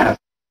create desires?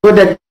 So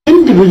that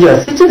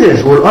individual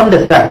citizens will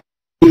understand,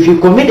 if you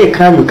commit a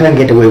crime, you can't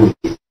get away with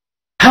it.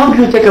 How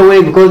do you take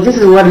away? Because this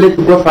is what led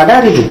to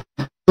godfatherism.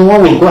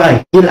 Someone will go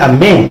and kill a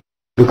man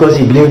because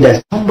he believes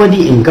there's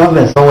somebody in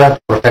government somewhere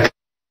to protect him.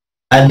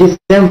 And this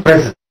same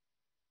president,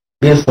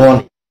 being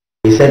sworn,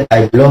 he said,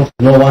 I belong to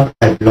no one,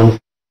 I belong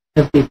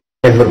to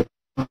everyone.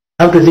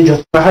 How does he just,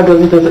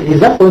 is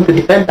that going to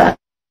defend that?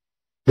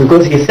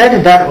 Because he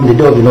said that on the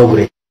day of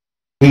inauguration.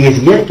 He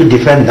is yet to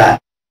defend that.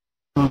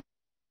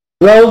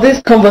 Well, this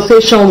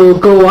conversation will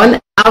go on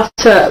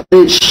after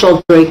the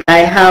short break. I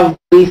have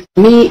with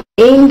me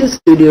in the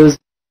studios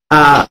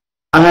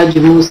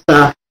Alhaji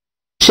Musa,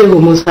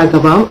 Shehu Musa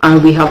Gabam,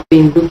 and we have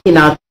been looking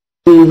at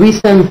the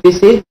recent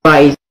visit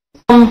by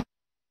some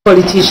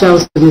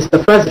politicians to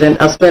Mr. President,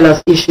 as well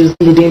as issues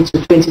leading to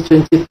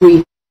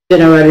 2023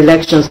 general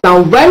elections.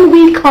 Now, when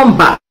we come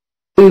back,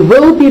 we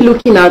will be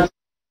looking at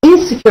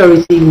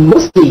insecurity,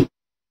 mostly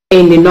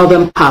in the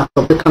northern part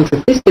of the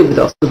country. Please stay with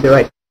us. We'll be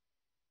right back.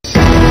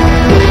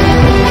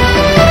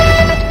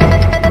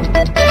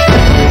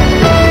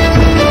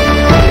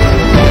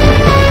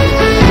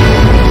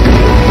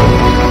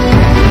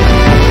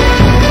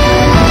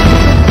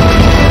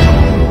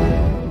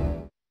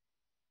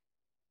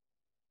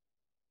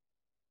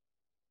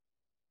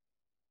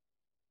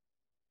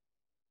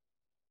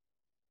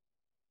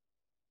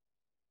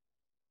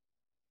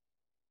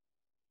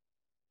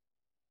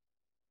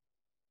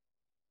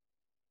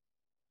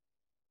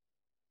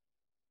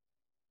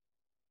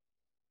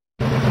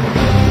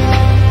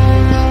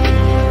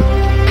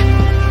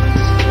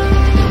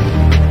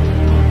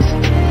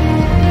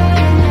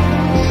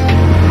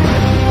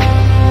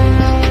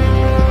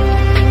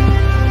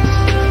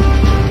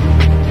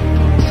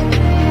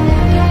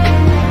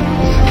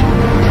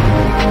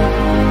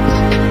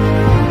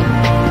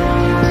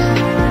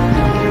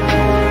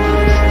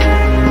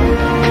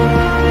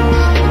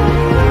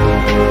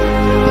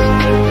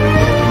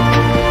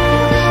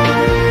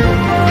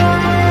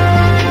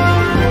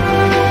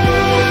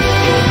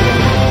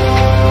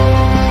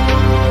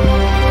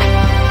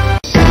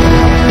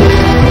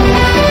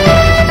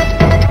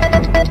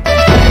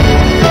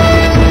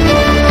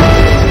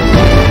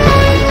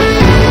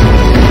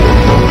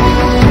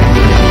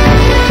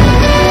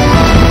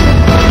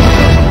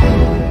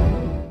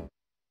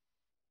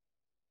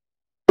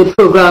 The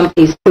program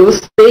is still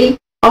State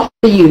of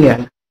the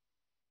Union.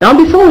 Now,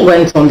 before we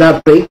went on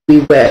that break, we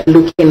were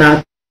looking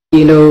at,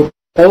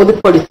 all the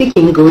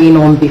politicking going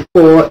on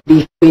before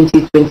the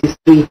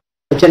 2023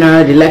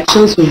 general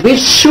elections,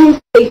 which should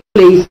take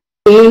place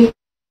in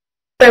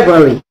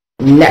February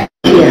next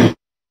year.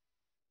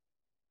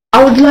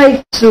 I would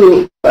like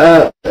to,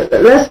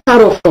 let's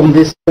start off from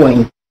this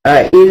point.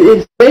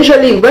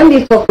 Especially when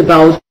they talk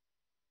about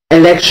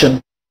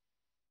election,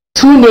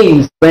 two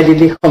names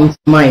readily come to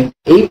mind: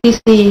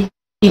 APC,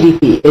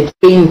 PDP. It's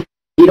been,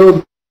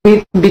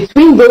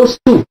 between those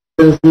two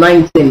since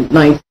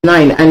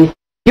 1999, and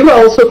you were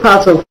also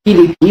part of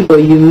PDP,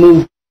 but you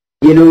moved,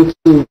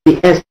 to the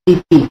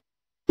SDP.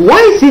 Why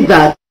is it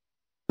that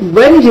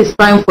when it is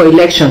time for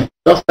election,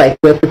 just like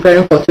we're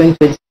preparing for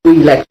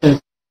 2023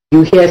 elections,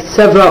 you hear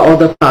several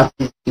other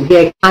parties, you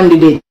hear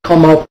candidates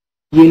come up,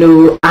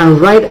 and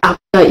right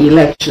after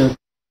elections,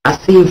 as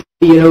if,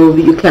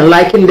 you can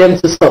liken them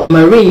to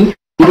submarine,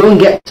 you don't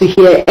get to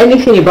hear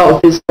anything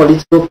about these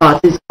political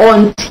parties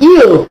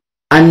until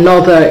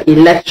another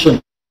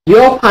election,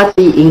 your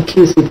party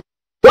inclusive.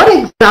 What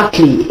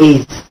exactly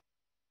is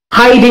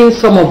hiding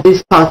some of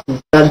these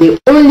parties that they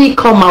only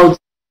come out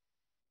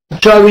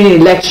during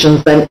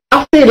elections, and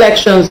after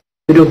elections,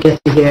 you don't get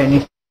to hear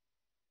anything?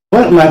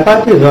 Well, my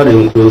party is not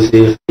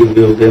inclusive. If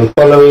you've been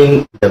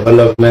following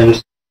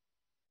developments,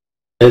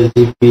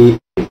 SDP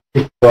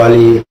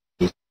actually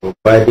is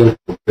providing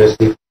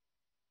progressive.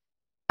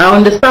 I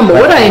understand, but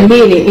what I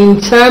mean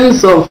in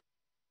terms of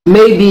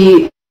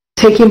maybe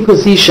taking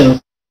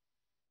positions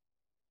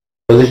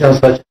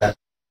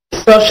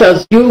such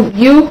as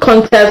you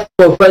contest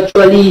for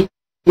virtually,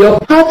 your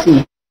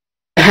party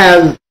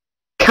has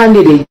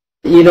candidates,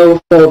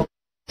 for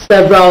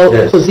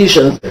several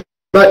positions,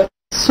 but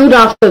soon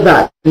after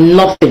that,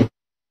 nothing.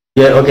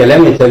 Yeah, okay,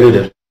 let me tell you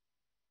this.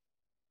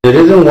 The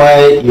reason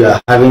why you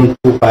are having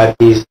two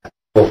parties at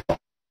the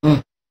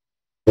forefront.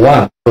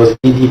 One, because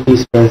PDP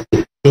spent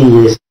 16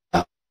 years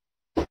now.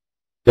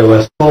 There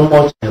was so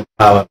much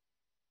empowerment.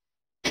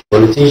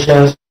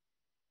 Politicians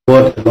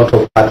got a lot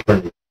of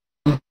patronage.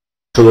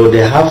 So they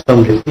have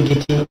some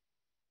liquidity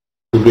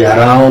to be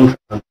around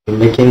and to be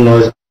making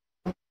noise.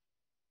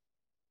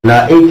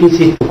 Now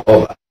APC took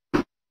over,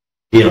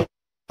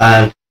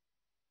 and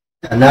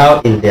now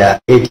in their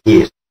 8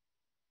 years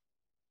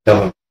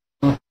government,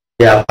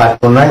 they are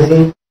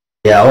patronizing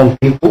their own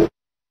people.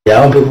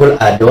 Their own people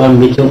are the one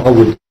meeting up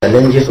with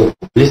challenges of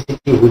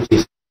publicity, which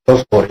is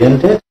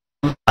cost-oriented,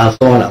 and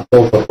so on and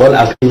so forth. All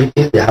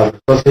activities, they have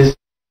resources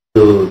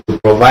to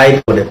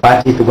provide for the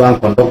party to go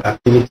and conduct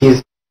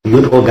activities,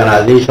 youth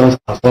organizations,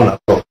 and so on and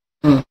so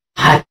forth.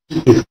 Had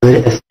party is very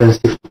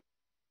expensive,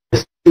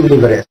 extremely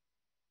very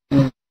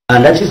expensive.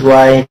 And that is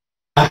why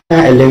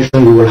after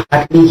election we will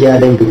hardly hear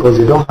them because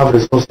they don't have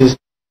resources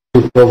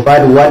to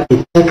provide what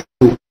it takes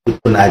to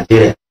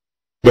Nigeria.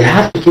 They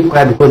have to keep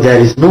quiet because there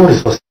is no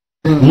resources,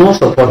 no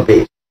support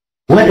base.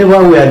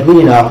 Whatever we are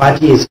doing in our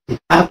party is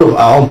out of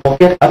our own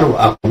pocket, out of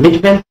our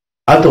commitment,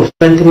 out of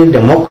strengthening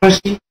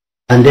democracy,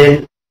 and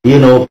then,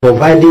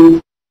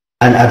 providing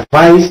an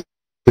advice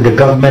to the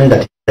government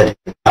that is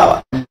in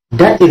power.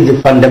 That is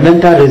the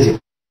fundamental reason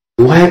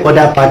why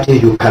other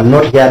parties, you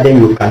cannot hear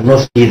them, you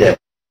cannot see them.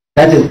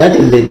 That is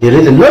the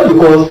reason, not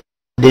because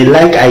they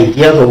like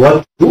ideas of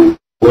what to do,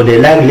 or they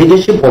like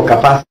leadership or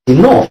capacity.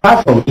 No,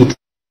 far from it.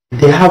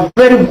 They have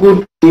very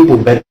good people,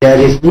 but there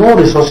is no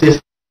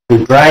resources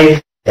to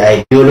drive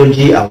the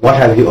ideology and what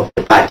have you of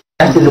the party.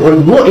 That is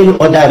no any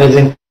other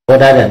reason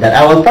other than that.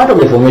 I was part of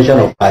the formation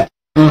of party.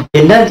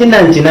 In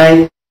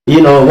 1999,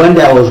 when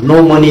there was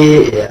no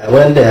money,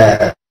 when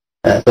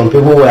some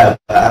people were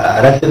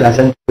arrested and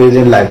sent to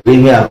prison like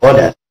Remy and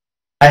others,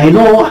 I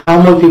know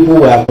how much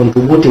people were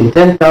contributing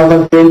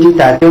 10,000, 20,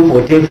 13,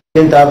 14,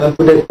 15,000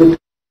 to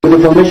the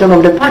formation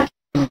of the party.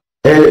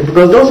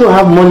 Because those who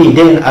have money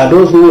then are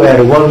those who were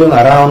revolving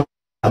around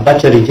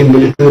Abacha regime,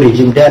 military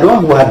regime. They are the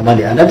ones who had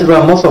money, and that's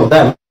why most of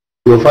them,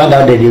 you will find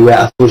out that they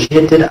were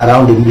associated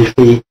around the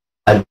military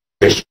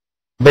administration.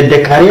 But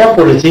the career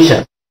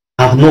politicians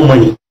have no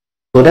money.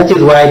 So that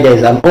is why there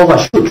is an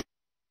overshoot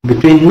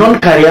between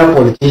non-career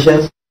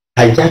politicians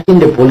hijacking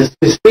the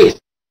political space,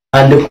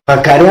 and the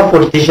career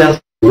politicians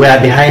were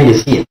behind the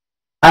scene.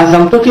 As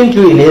I'm talking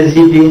to you in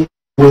SDP,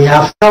 we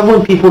have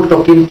 7 people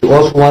talking to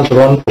us once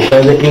run for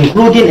president,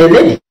 including a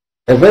lady,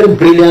 a very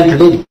brilliant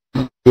lady.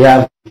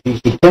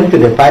 She came to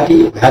the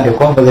party, we had a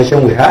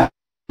conversation with her.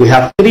 We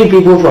have 3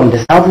 people from the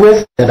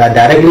Southwest that are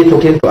directly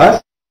talking to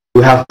us.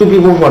 We have 2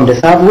 people from the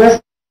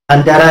Southwest,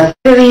 and there are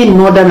 3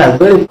 Northerners,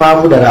 very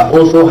powerful, that are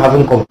also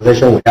having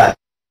conversation with us.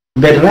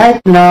 But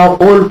right now,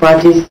 all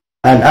parties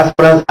and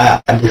aspirants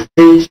are at the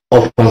stage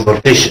of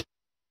consultation.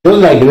 Just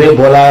like the way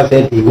Bola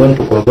said he went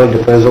to consult the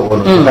president or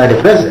notify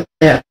the president.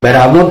 Yeah. But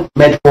I have not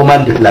made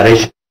formal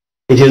declaration.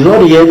 It is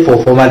not yet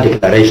for formal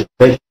declaration.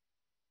 But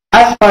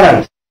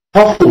aspirants,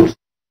 hopefuls,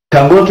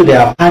 can go to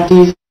their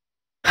parties,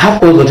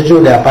 have consultation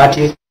with their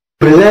parties,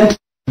 present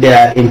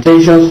their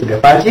intentions to the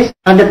parties,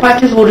 and the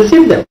parties will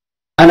receive them.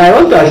 And I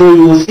want to assure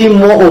you, will see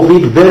more of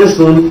it very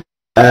soon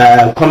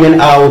coming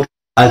out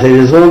as a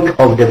result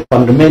of the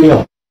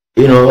condominium,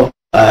 the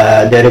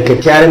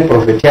racketeering,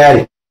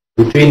 profiteering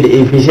between the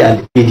APC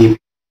and the PDP.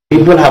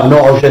 People have no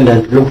option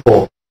than to look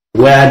for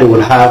where they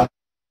will have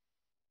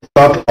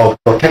sort of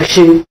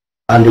protection,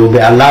 and they will be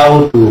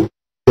allowed to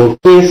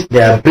showcase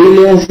their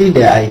brilliancy,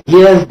 their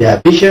ideas, their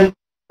vision,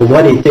 to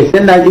what it takes.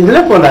 And it's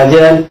left for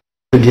Nigerians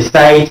to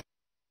decide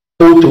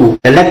who to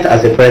elect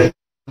as a president.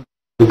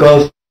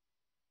 Because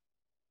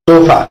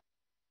so far,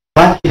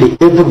 virtually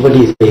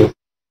everybody is paying.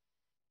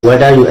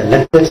 Whether you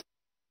elected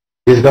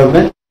this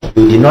government,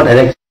 you did not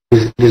elect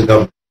this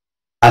government.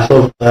 As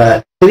of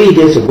 3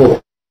 days ago,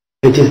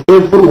 it is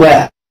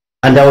everywhere.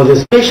 And there was a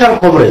special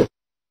coverage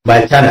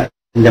by China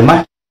in the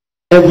market.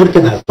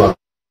 Everything has gone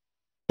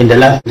in the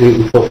last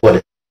 3 or 4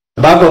 days.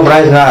 The bag of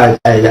rice now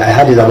I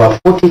had is about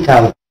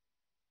 40,000.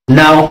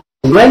 Now,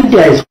 when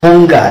there is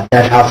hunger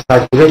that has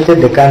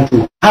saturated the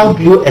country, how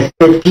do you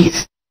expect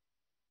peace?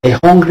 A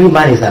hungry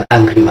man is an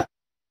angry man.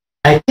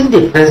 I think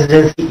the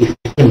presidency is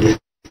taking this.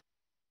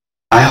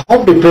 I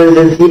hope the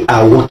presidency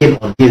are working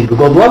on this,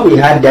 because what we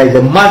had, there is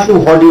a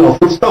massive hoarding of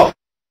foodstuff.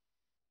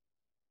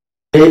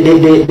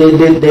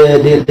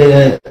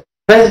 The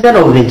president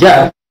of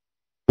Niger,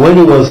 when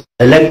he was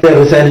elected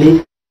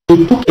recently,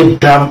 he took a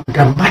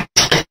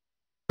dramatic,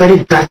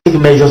 very drastic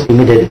measures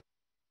immediately.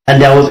 And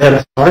there was a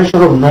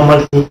restoration of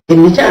normalcy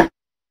in Niger.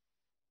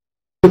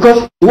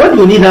 Because what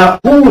you need now,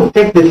 who will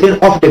take the thing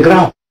off the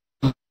ground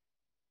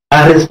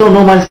and restore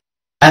normalcy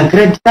and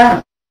create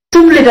that?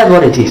 Simply that's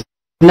what it is.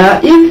 Now,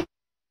 if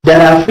there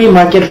are free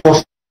market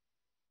forces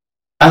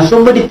and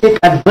somebody take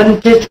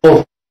advantage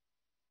of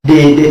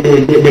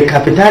the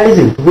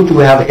capitalism which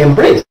we have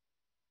embraced,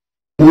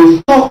 we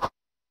stock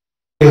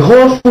a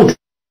whole food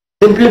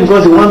simply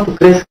because we want to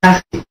create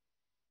scarcity,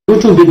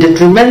 which will be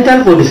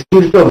detrimental for the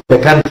security of the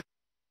country,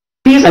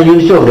 peace and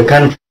unity of the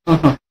country.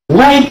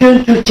 Why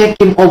don't you take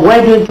him up?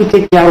 Why don't you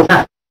take care of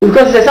that?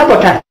 Because it's a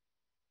sabotage.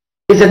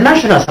 It's a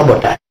national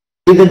sabotage.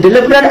 It's a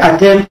deliberate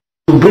attempt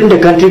to bring the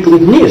country to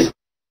its knees.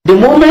 The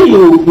moment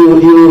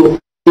you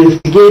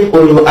instigate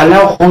or you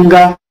allow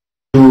hunger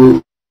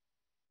to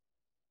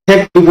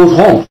take people's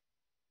homes,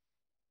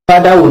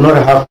 father will not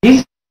have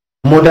peace,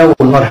 mother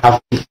will not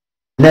have peace,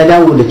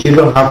 neither will the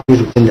children have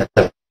peace within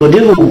themselves. So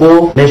this will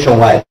go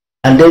nationwide,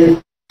 and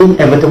then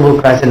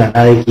inevitable crisis and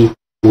anarchy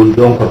will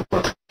be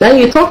uncontrolled. Then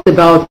you talked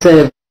about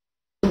the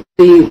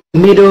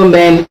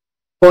middlemen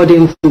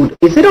hoarding food.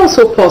 Is it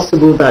also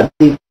possible that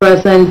the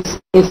present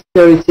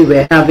insecurity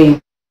we're having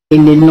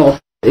in the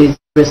north is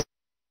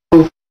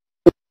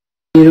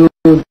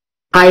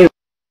high?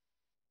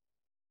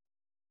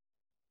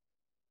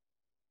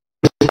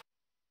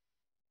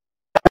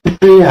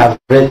 country has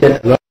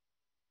created a lot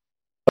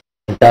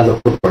in terms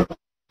of food production.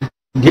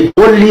 The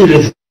only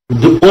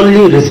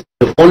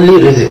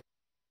reason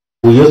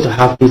we used to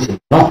have this in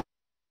North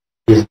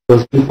is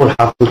because people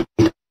have to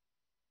eat.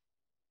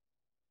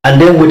 And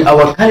then with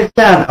our culture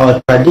and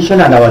our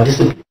tradition and our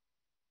discipline,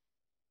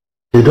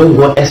 they don't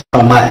go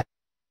extra mile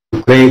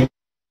to create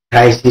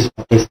crisis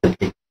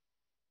instantly.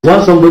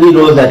 Once somebody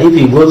knows that if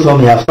he goes home,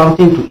 he has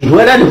something to eat,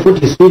 whether the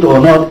food is sweet or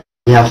not,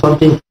 he has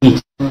something to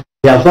eat.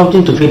 He has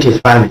something to feed his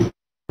family.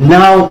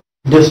 Now,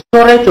 the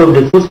storage of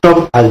the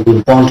foodstuff has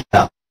been burnt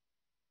down.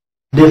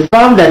 The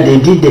farm that they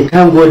did, they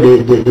can't go,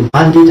 the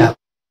bandits have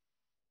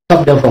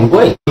stopped them from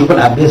going. People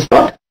are being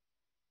slaughtered.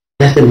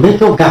 There's a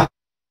major gap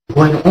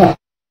going on.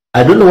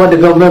 I don't know what the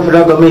government,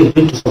 federal government is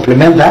doing to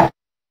supplement that,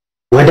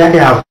 whether they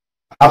have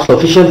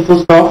sufficient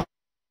foodstuff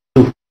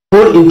to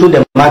pour into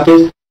the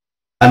markets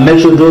and make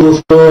sure those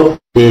who store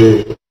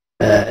the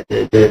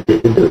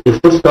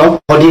foodstuff,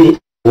 holding it,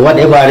 for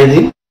whatever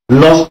reason,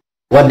 lost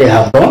what they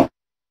have done.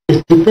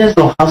 It depends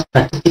on how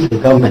strategic the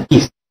government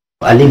is to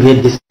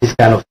alleviate this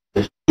kind of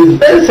situation. It's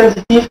very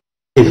sensitive,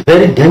 it's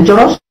very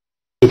dangerous,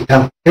 it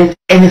can create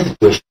any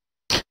situation.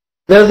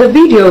 There's a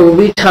video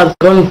which has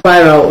gone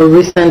viral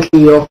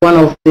recently of one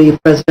of the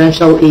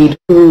presidential aides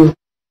who,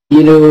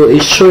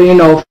 is showing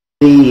off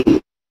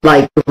the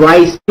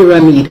rice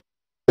pyramid,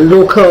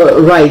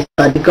 local rice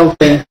that the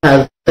government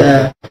has,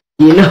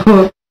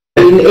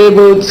 been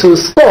able to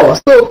store.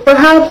 So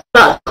perhaps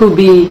that could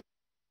be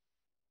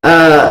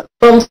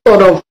some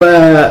sort of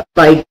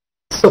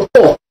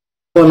support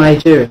for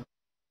Nigeria.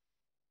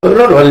 But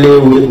not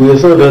only we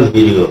saw those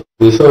videos,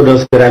 we saw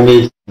those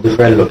pyramids in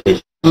different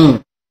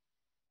locations.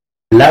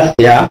 Last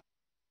year,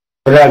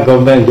 federal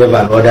government gave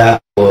an order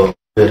for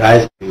the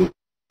rice to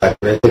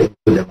circulate into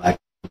the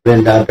market to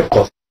bring down the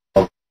cost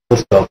of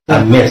foodstuff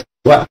and maize.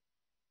 What?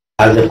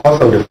 Has the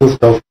cost of the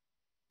foodstuff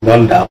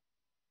gone down?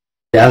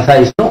 The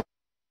answer is no.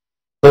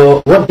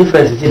 So what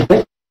difference is it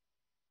make?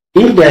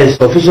 If there is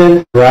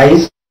sufficient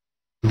rice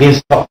being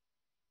stocked,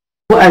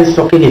 who are you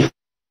stocking it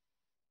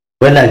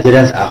when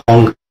Nigerians are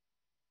hungry,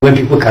 when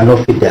people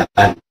cannot feed their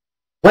family?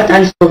 What are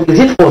you stocking? Is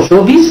it for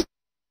showbiz?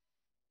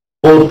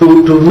 Or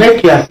to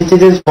make your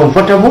citizens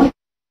comfortable,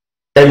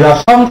 that you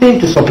have something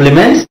to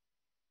supplement?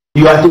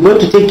 You are going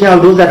to take care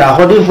of those that are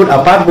hoarding food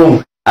apart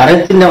from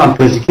arresting them and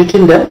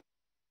prosecuting them?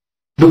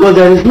 Because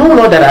there is no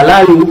law that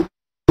allows you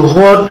to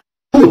hoard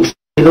food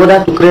in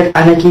order to create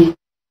anarchy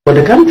for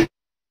the country.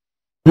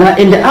 Now,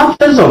 in the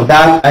absence of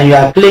that, and you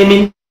are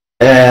claiming,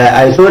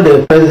 I saw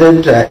the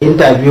president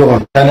interview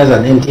on channels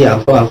and NT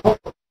and so on and so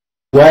forth,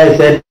 where he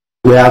said,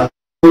 we have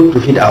food to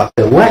feed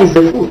ourselves. Where is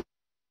the food?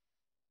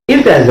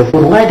 If there is a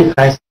food, why the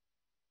crisis?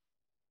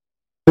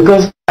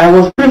 Because I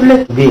was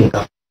privileged to be in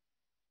government.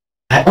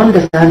 I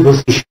understand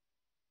those issues.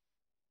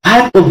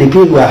 Part of the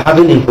pain we are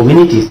having in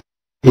communities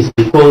is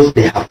because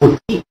they have food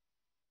to eat,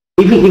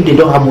 even if they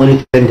don't have money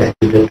to send their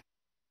children.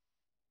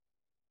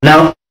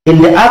 Now,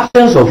 in the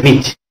absence of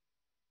it,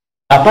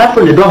 apart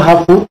from they don't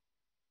have food,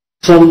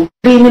 some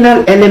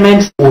criminal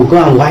elements will go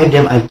and wipe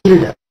them and kill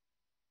them.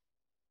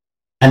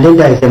 And then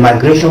there is a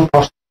migration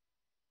process.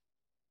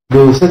 They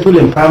will settle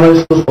in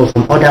primary schools or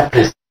some other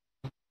place.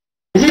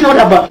 Is it not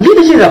about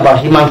leadership? Is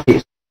about human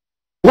face?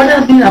 What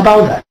has been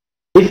about that?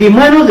 If you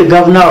minus the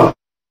governor of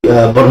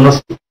Borno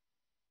State,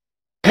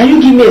 can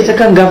you give me a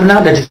second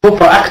governor that is so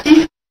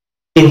proactive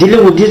in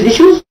dealing with these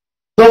issues?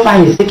 So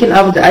far he's taking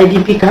out the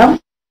IDP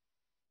camps.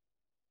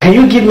 Can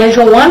you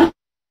mention one?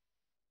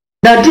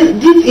 Now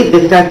this is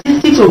the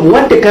statistics of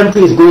what the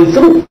country is going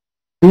through.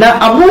 Now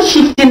I'm not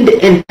shifting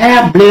the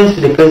entire blame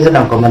to the president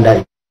and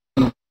commander.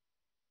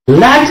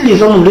 Largely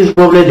some of these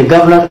problems the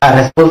governors are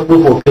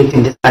responsible for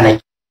creating this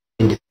anarchy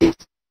in the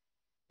states.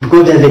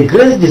 Because there's a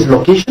great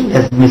dislocation,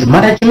 there's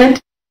mismanagement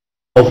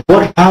of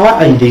both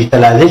power and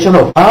digitalization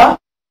of power.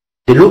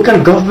 The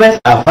local governments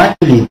are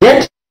virtually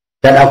dead,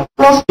 that are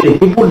close to the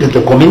people, to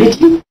the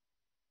community.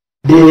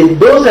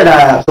 Those that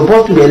are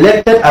supposed to be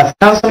elected as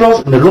councillors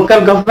in the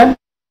local government,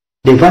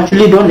 they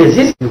virtually don't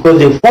exist because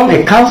they form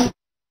a council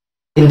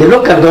in the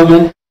local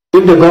government.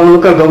 If the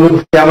local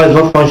government chairman is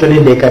not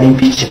functioning, they can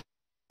impeach him.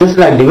 Just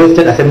like the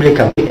Western Assembly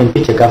can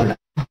impeach a governor.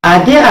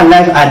 Are they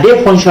alive? Are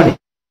they functioning?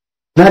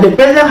 Now the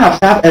president has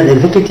served an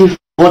executive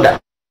order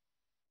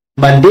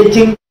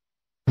mandating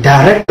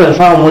direct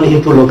transfer of money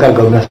into local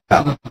government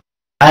account.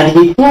 And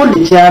he told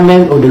the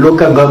chairman of the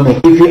local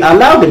government, if you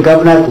allow the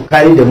governor to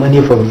carry the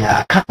money from your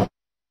account,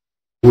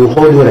 we will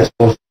hold you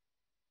responsible.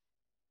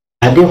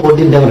 Are they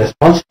holding them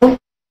responsible?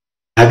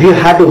 Have you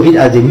heard of it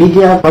as a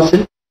media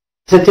person?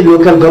 Certain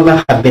local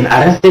government have been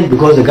arrested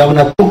because the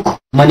governor took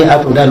money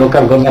out of their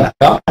local government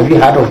account. Have you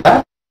heard of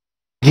that?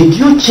 Did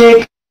you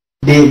check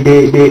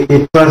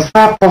the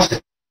transfer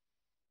process?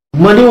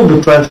 Money will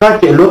be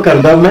transferred to a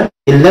local government.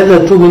 In less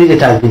than 2 minutes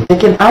it has been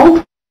taken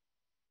out.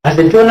 As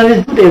a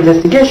journalist, do the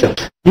investigation.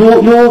 You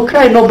will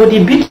cry,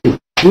 nobody beats you.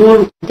 You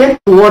will get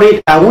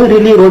worried, are we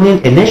really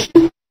running a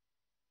nation?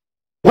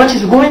 What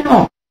is going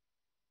on?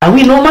 Are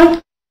we normal?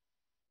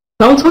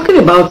 I'm talking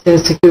about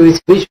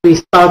insecurity, which we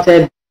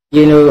started, at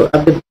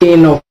the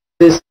beginning of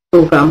this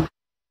program,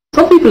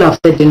 some people have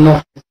said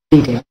enough is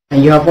bleeding,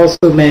 and you have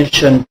also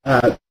mentioned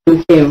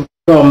you came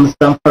from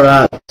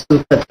Zamfara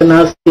to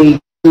Katsina State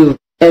to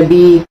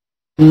Kebbi,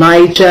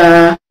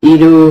 Niger,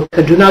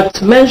 Kaduna,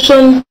 to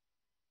mention,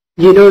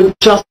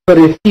 just for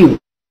a few.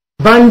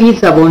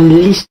 Bandits have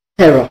unleashed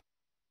terror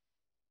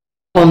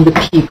on the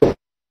people,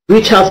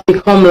 which has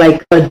become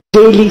like a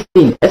daily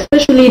thing,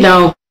 especially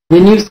now the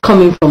news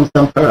coming from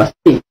Zamfara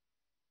State,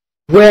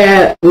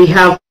 where we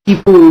have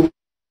people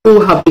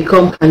who have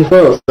become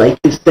carnivorous, like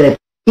you said,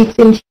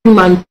 eating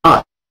human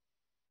parts.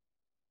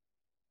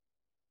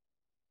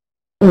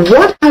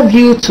 What have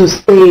you to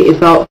say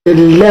about the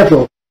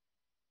level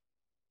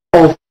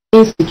of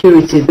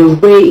insecurity, the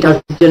way it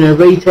has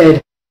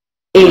degenerated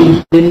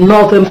in the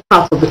northern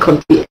part of the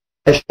country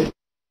especially?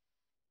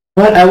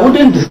 Well, I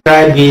wouldn't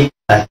describe it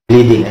as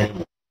bleeding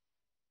anymore.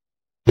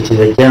 It is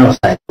a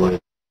genocide going on.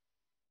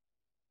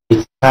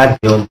 It's far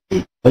beyond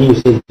bleeding. When you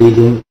say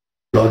bleeding,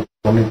 blood is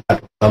coming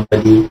out of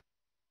somebody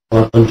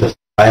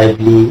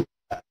unjustifiably,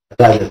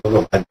 that's a sort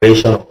of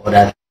aggression or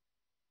other.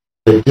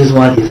 But this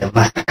one is a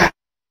massacre.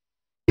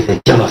 It's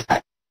a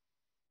genocide.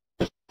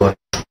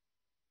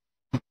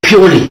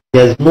 Purely,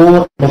 there's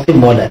nothing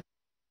more than.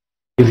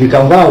 If you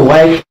can go and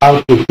wipe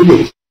out a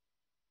village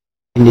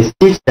in a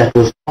state that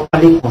was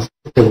properly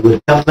constituted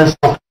with government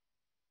structure,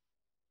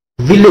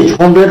 village,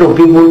 100 of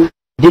people,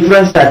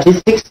 different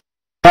statistics,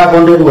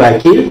 500 were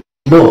killed,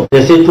 no,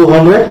 they say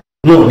 200,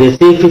 no, they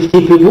say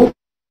 50 people,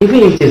 even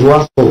if it is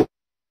one soul,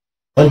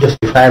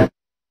 unjustifiable.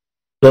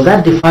 Does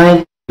that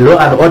define law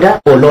and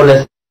order or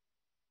lawlessness?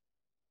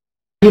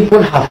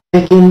 People have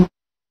taken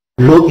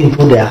law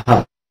into their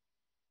hands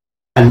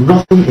and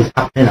nothing is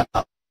happening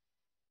about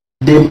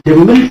it. The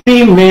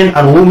military men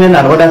and women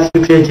and other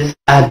security agents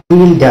are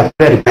doing their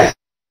very best.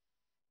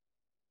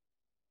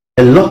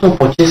 A lot of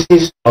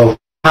purchases of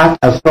hard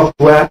and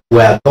software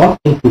were done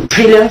into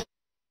trillions.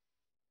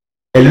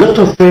 A lot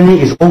of training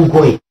is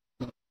ongoing.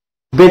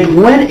 But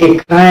when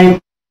a crime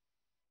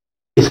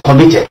is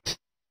committed,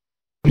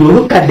 you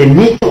look at the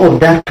nature of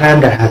that crime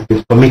that has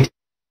been committed.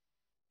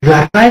 You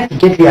are trying to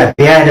get your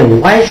bearing.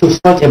 Why should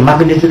such a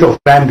magnitude of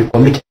crime be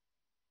committed?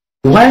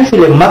 Why should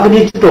a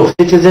magnitude of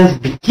citizens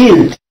be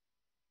killed?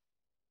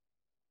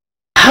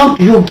 How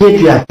do you get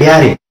your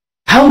bearing?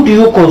 How do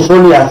you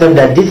console yourself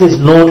that this is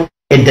not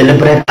a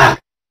deliberate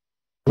act?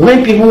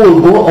 When people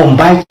will go on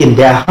bike in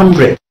their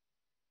hundreds,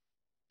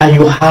 and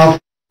you have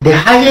the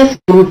highest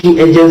security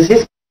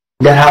agencies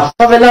that have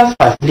surveillance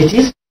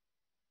facilities,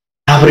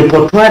 have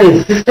repertoire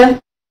system,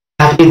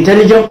 have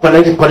intelligence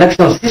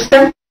collection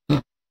system,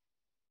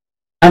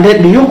 and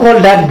then do you call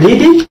that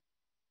bleeding?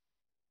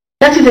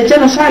 That is a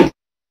genocide.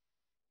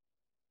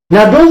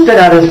 Now those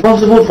that are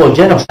responsible for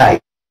genocide,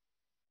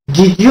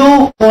 did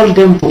you call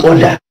them to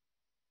order?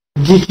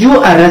 Did you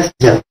arrest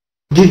them?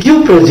 Did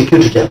you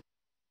prosecute them?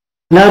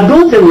 Now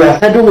those that were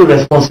saddled with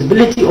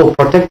responsibility of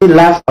protecting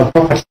lives and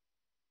property,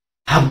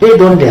 have they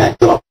done their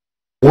job?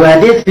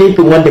 Were they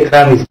sleeping when the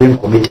crime is being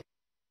committed?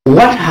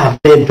 What have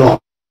they done?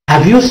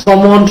 Have you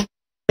summoned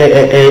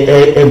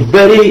a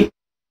very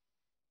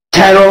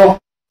thorough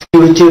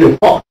security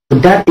report to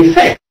that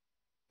effect,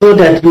 so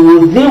that you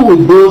will deal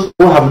with those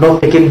who have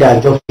not taken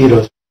their job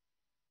seriously?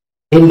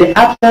 In the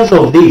absence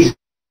of this,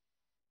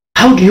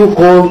 how do you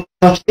call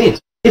such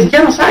things? It's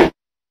genocide.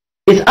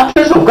 It's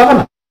absence of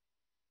government.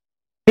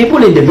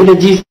 People in the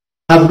villages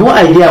have no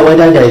idea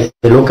whether there is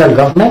a local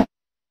government,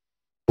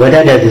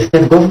 whether there is a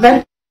state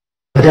government,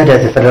 whether there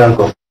is a federal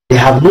government. They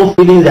have no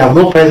feelings, they have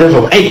no presence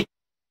of any.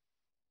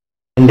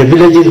 In the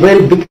villages,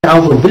 very big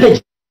towns or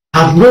villages,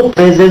 have no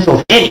presence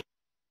of any.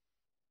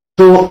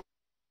 So,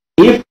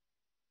 if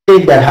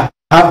states that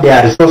have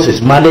their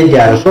resources, manage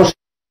their resources,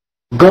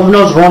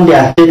 governors run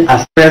their state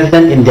as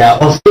president in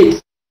their own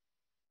states.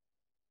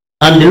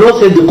 And the law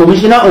says the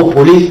commissioner of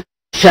police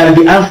shall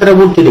be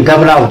answerable to the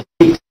governor of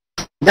the state.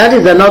 That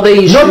is another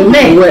issue. Not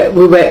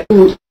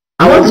me.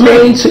 I was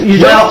going to, you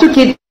just took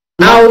it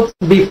out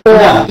before.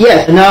 Now,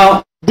 yes.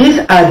 Now, these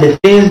are the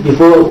things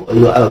before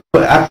you ask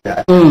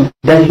that,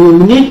 that you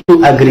need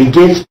to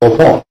aggregate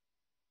upon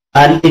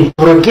and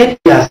interrogate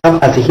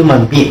yourself as a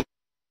human being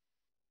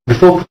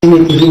before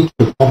putting it into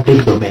the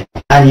public domain.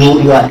 And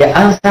the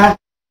answer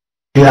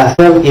to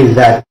yourself is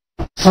that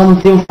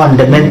something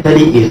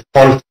fundamentally is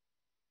faulty.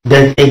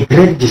 There's a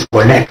great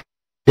disconnect.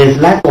 There's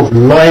lack of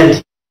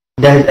loyalty.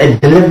 There's a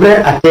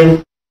deliberate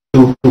attempt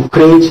to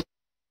create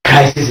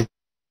crisis.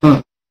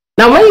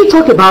 Now, when you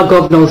talk about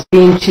governors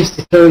being chief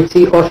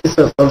security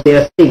officers of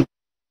their state,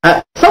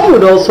 some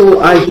would also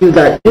argue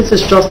that this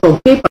is just on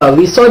paper.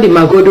 We saw the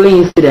Magodo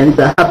incident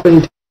that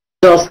happened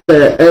just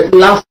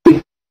last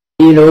week,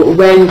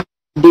 when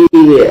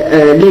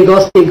the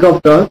Lagos state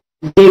governor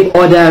gave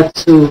order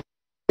to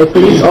a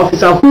police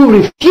officer who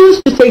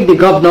refused to take the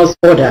governor's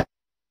order,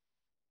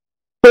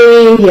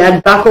 saying he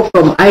had backup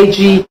from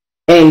IG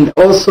and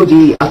also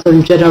the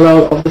Attorney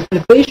General of the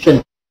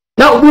Federation.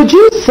 Now, would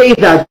you say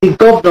that the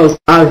governors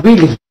are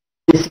really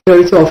the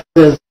security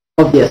officers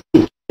of their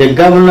state? The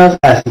governors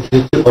are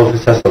security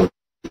officers of the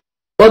state.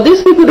 But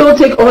these people don't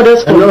take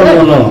orders from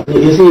them. No.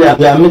 You see, we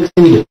are mixing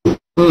the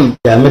two.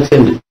 They are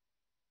mixing the two.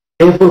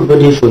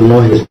 Everybody should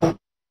know his part.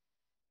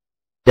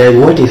 There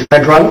is what is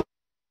federal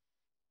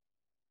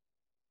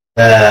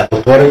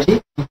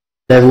authority.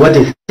 There is what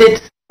is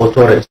state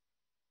authority.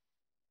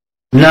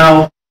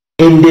 Now,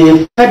 in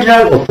the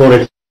federal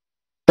authority,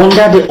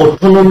 under the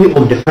autonomy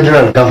of the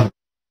federal government,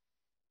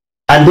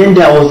 and then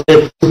there was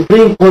a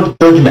Supreme Court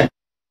judgment,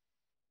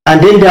 and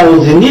then there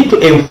was a need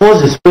to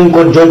enforce the Supreme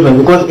Court judgment,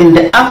 because in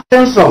the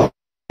absence of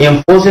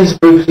enforcing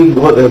Supreme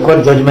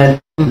Court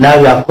judgment, now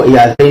you are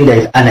saying there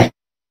is anarchy.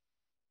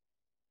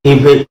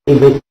 If a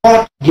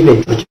court give a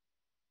judgment,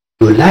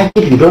 you like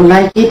it, you don't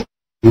like it,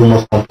 you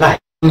must comply.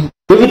 If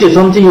it is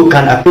something you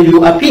can appeal,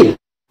 you appeal.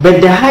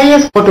 But the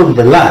highest court of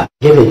the land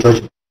gave a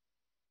judgment.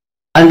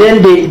 And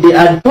then the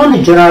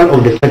Attorney General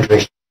of the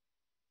Federation,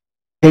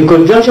 in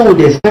conjunction with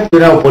the Inspector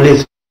General of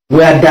Police,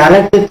 were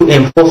directed to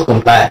enforce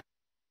compliance.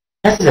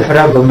 That is the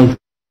federal government,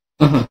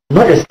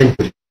 not the state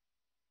government.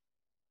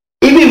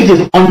 Even if it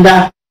is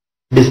under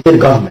the state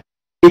government,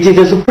 it is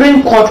the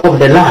Supreme Court of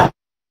the land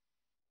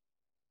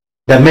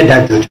that made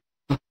that judgment.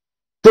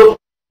 So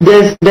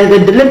there's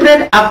a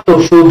deliberate act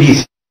of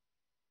showbiz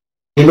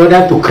in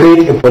order to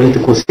create a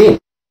political state.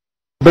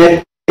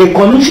 But a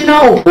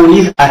commissioner of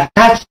police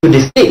attached to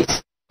the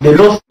states, the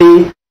law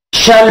state,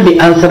 shall be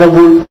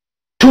answerable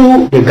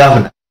to the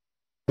governor.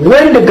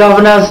 When the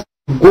governors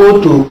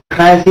go to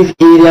crisis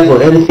areas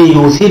or anything,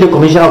 you will see the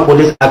commissioner of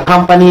police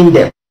accompanying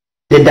them,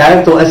 the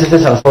director of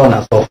SSS and so on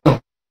and so forth.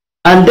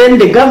 And then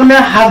the governor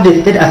have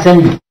the state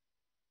assembly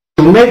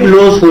to make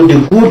laws for the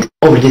good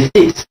of the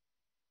states,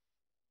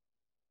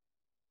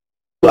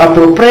 to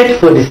appropriate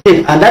for the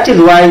state. And that is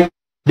why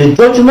the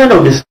judgment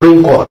of the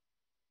Supreme Court,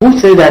 who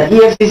say that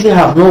EFCC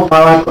have no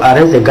power to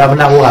arrest the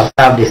governor who has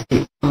served the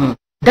state.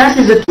 That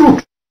is the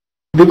truth.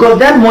 Because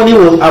that money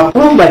was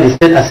approved by the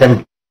state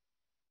assembly.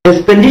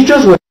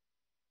 Expenditures were...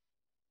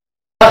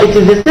 Now it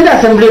is the state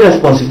assembly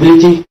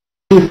responsibility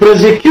to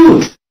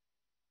prosecute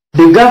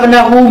the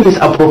governor who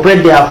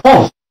misappropriate their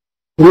funds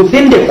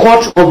within the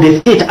court of the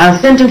state and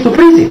send him to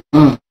prison.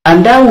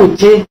 And that would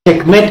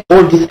checkmate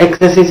all these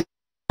excesses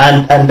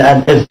and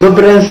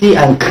exuberancy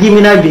and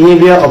criminal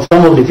behavior of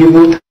some of the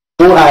people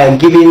who are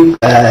giving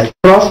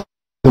trust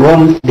to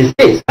run the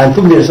states and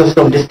took the resources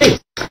of the states.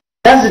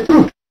 That's the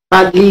truth.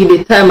 Sadly,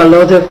 the time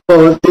allotted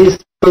for this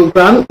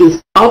program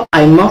is up.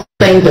 I must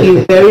thank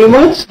you very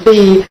much,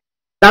 the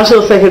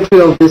National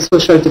Secretary of the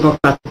Social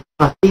Democratic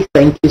Party.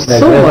 Thank you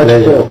so much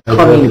for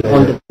coming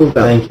on the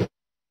program. Thank you.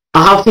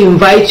 I have to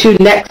invite you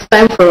next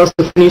time for us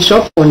to finish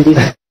up on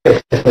this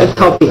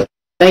topic.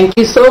 Thank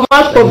you so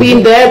much for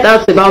being there.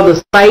 That's about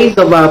the size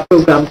of our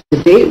program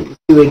today. We'll see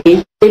you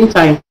again, same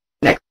time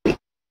next week.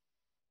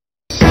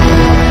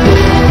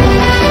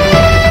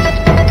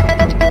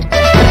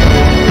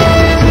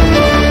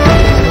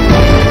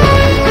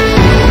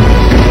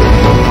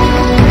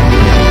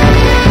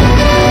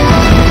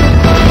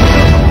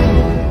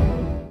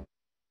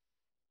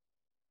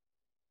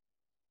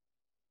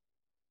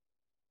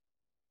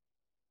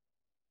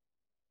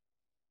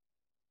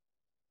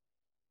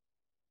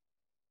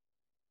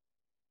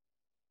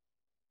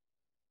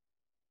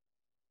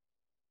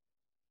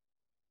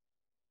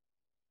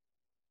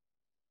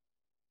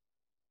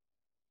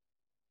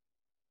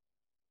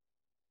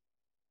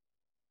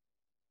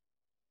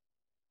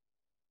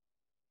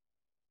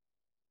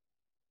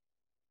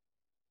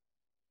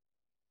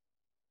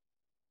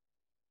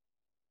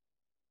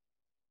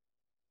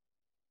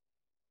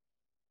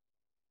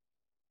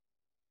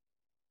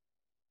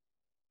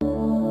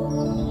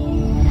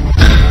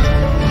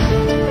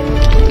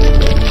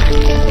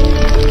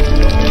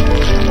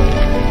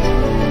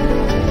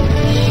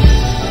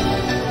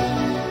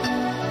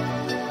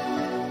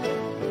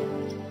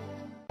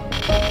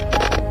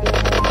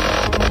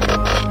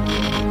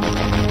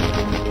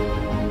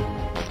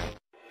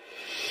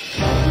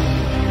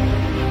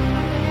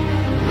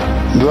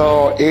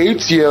 The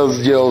 8 years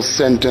jail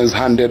sentence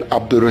handed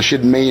Abdul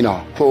Rashid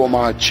Maina,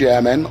 former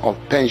chairman of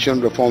Pension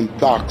Reform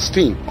Tax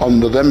Team, on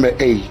November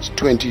 8,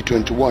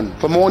 2021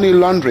 for money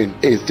laundering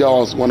is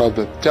just one of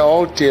the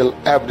telltale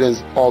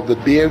evidence of the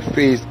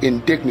barefaced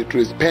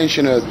indignitaries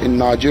pensioners in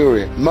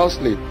Nigeria,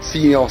 mostly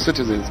senior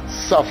citizens,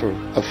 suffer.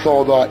 A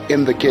further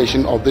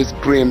indication of this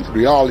grim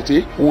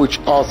reality, which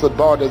also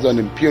borders on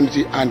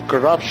impunity and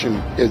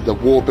corruption, is the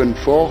whopping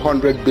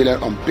 400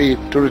 billion unpaid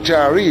to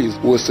retirees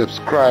who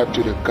subscribe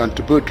to the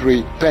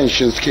contributory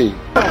pension scheme.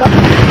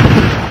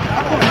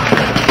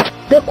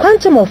 The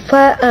quantum of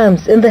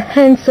firearms in the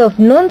hands of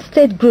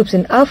non-state groups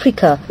in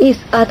Africa is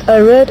at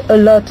a red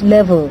alert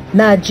level.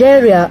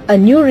 Nigeria, a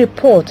new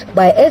report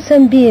by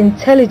SMB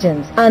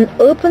Intelligence, an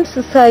open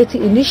society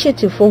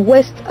initiative for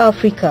West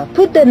Africa,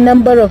 put the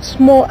number of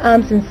small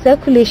arms in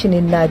circulation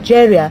in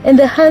Nigeria in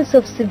the hands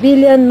of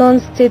civilian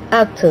non-state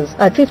actors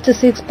at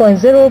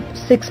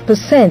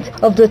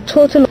 56.06% of the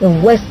total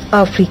in West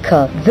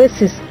Africa.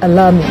 This is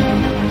alarming.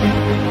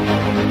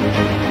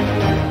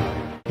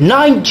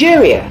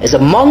 Nigeria is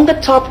among the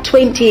top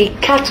 20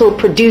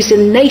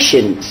 cattle-producing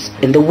nations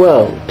in the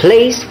world,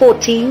 placed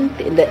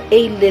 14th in the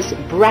A-list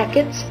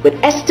brackets with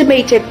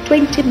estimated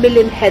 20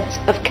 million heads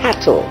of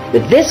cattle.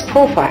 With this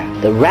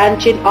profile, the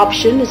ranching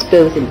option is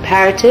both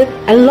imperative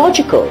and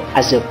logical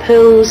as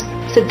opposed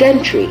to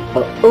sedentary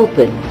or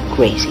open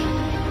grazing.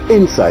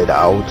 Inside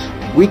Out,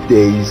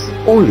 weekdays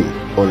only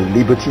on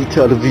Liberty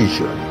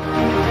Television.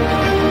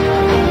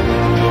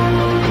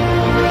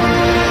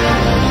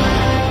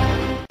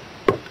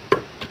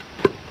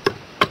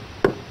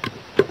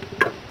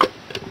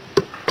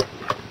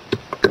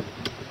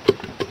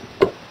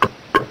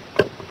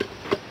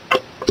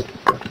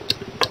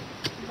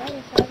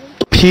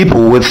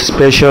 People with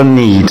special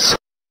needs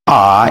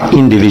are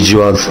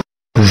individuals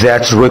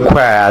that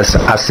requires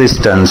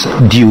assistance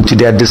due to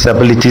their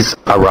disabilities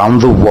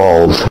around the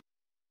world.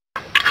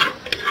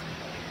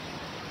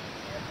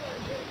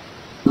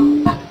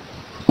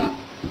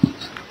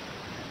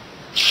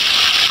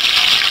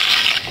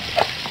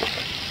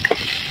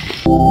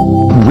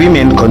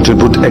 Women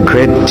contribute a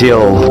great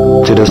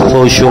deal to the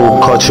social,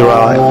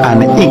 cultural,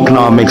 and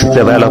economic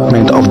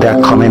development of their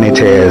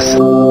communities.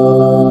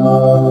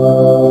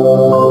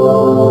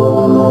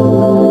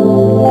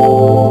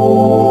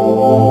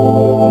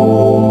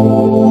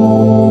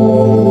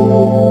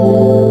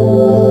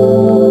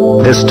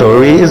 The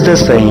story is the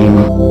same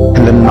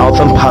in the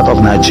northern part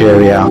of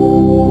Nigeria.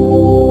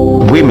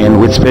 Women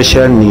with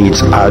special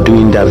needs are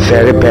doing their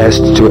very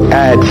best to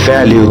add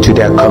value to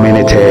their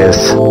communities.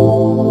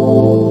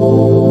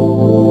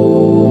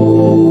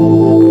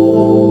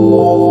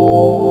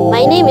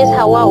 My name is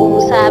Hawa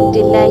Musa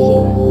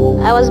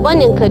Abdullahi. I was born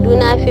in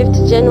Kaduna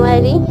 5th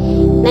January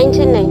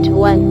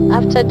 1991.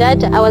 After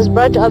that, I was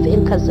brought up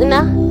in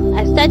Katsina.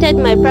 I started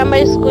my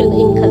primary school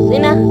in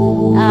Katsina,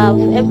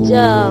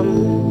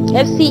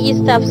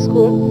 FCE Staff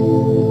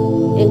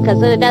School in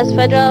Katsina. That's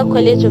Federal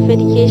College of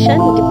Education,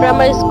 the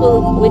primary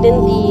school within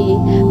the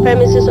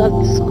premises of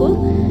the school.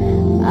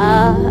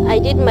 I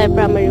did my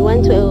primary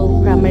 1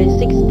 to primary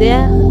 6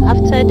 there.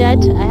 After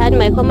that, I had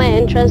my common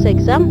entrance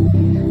exam.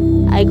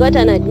 I got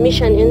an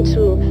admission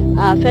into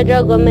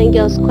Federal Government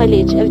Girls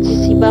College,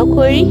 FGC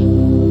Bakori.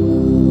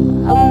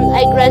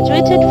 I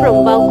graduated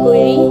from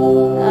Bakori.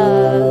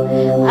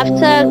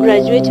 After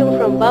graduating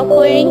from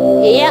Bakori,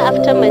 a year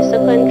after my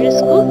secondary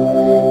school,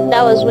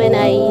 that was when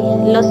I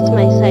lost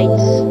my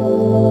sight.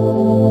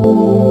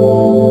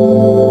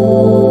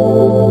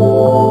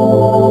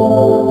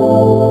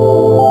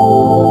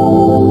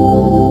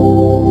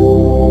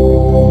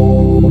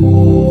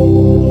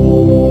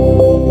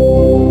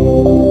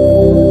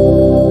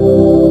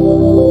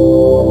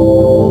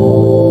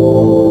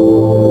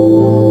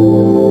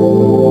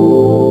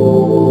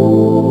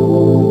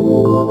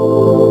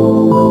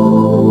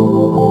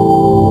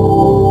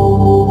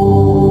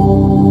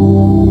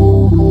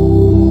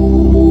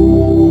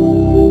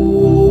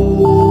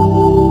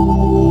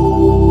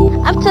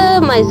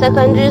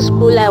 Secondary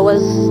school, I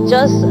was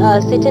just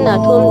sitting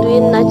at home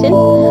doing nothing.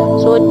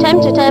 So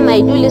time to time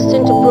I do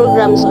listen to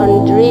programs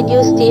on the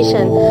radio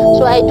station.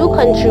 So I do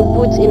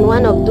contribute in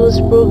one of those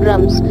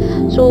programs.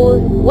 So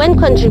when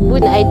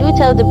contributing, I do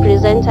tell the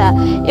presenter,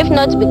 if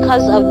not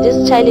because of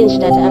this challenge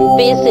that I'm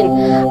facing,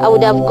 I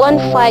would have gone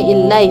far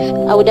in life.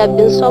 I would have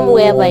been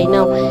somewhere by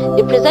now.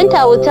 The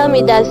presenter will tell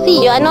me that,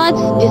 see, you are not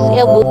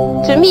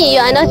disabled. To me,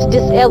 you are not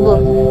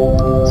disabled.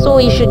 So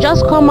you should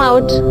just come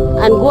out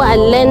and go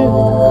and learn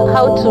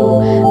how to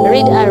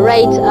read and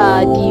write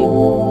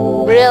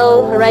the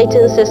Braille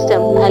writing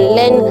system and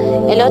learn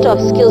a lot of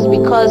skills,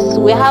 because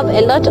we have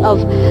a lot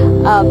of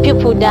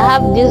people that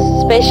have this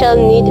special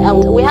need,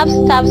 and we have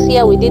staffs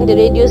here within the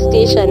radio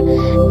station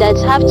that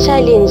have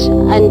challenge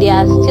and they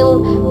are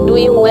still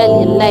doing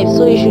well in life.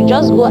 So you should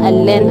just go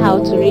and learn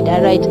how to read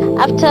and write.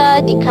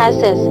 After the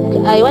classes,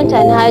 I went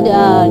and had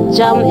a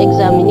JAM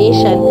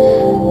examination.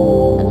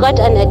 Got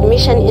an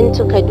admission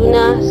into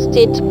Kaduna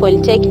State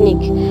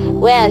Polytechnic,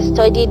 where I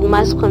studied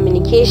mass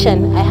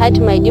communication. I had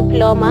my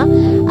diploma.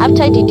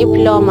 After the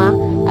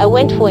diploma, I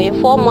went for a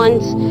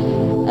 4-month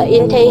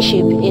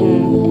internship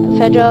in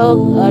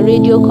Federal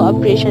Radio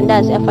Corporation,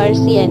 that's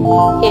FRCN,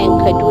 here in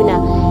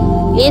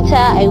Kaduna. Later,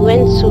 I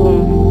went to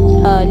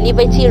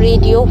Liberty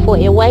Radio for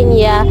a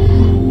 1-year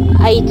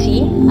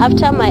IT.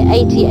 After my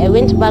IT, I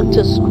went back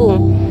to school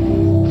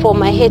for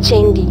my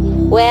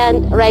HND, where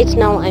right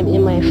now I'm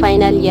in my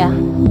final year.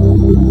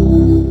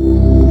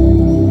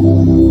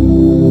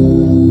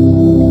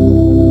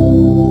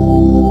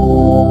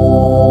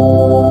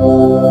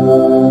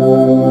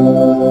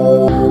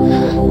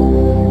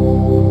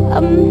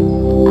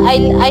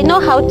 I know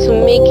how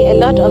to make a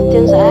lot of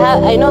things.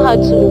 I know how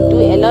to do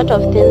a lot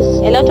of things,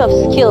 a lot of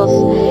skills.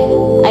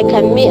 I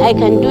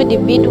can do the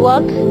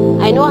beadwork.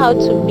 I know how to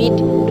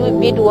do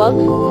beadwork,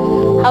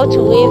 how to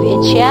weave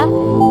a chair.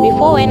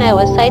 Before, when I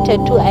was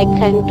sighted too, I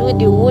can do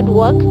the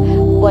woodwork,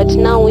 but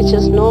now which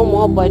is no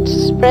more. But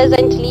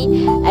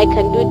presently, I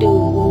can do the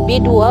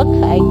beadwork.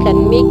 I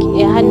can make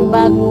a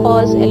handbag,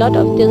 purse, a lot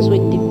of things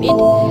with the bead.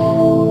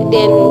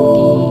 Then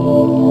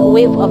the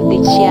wave of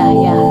the chair,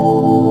 yeah.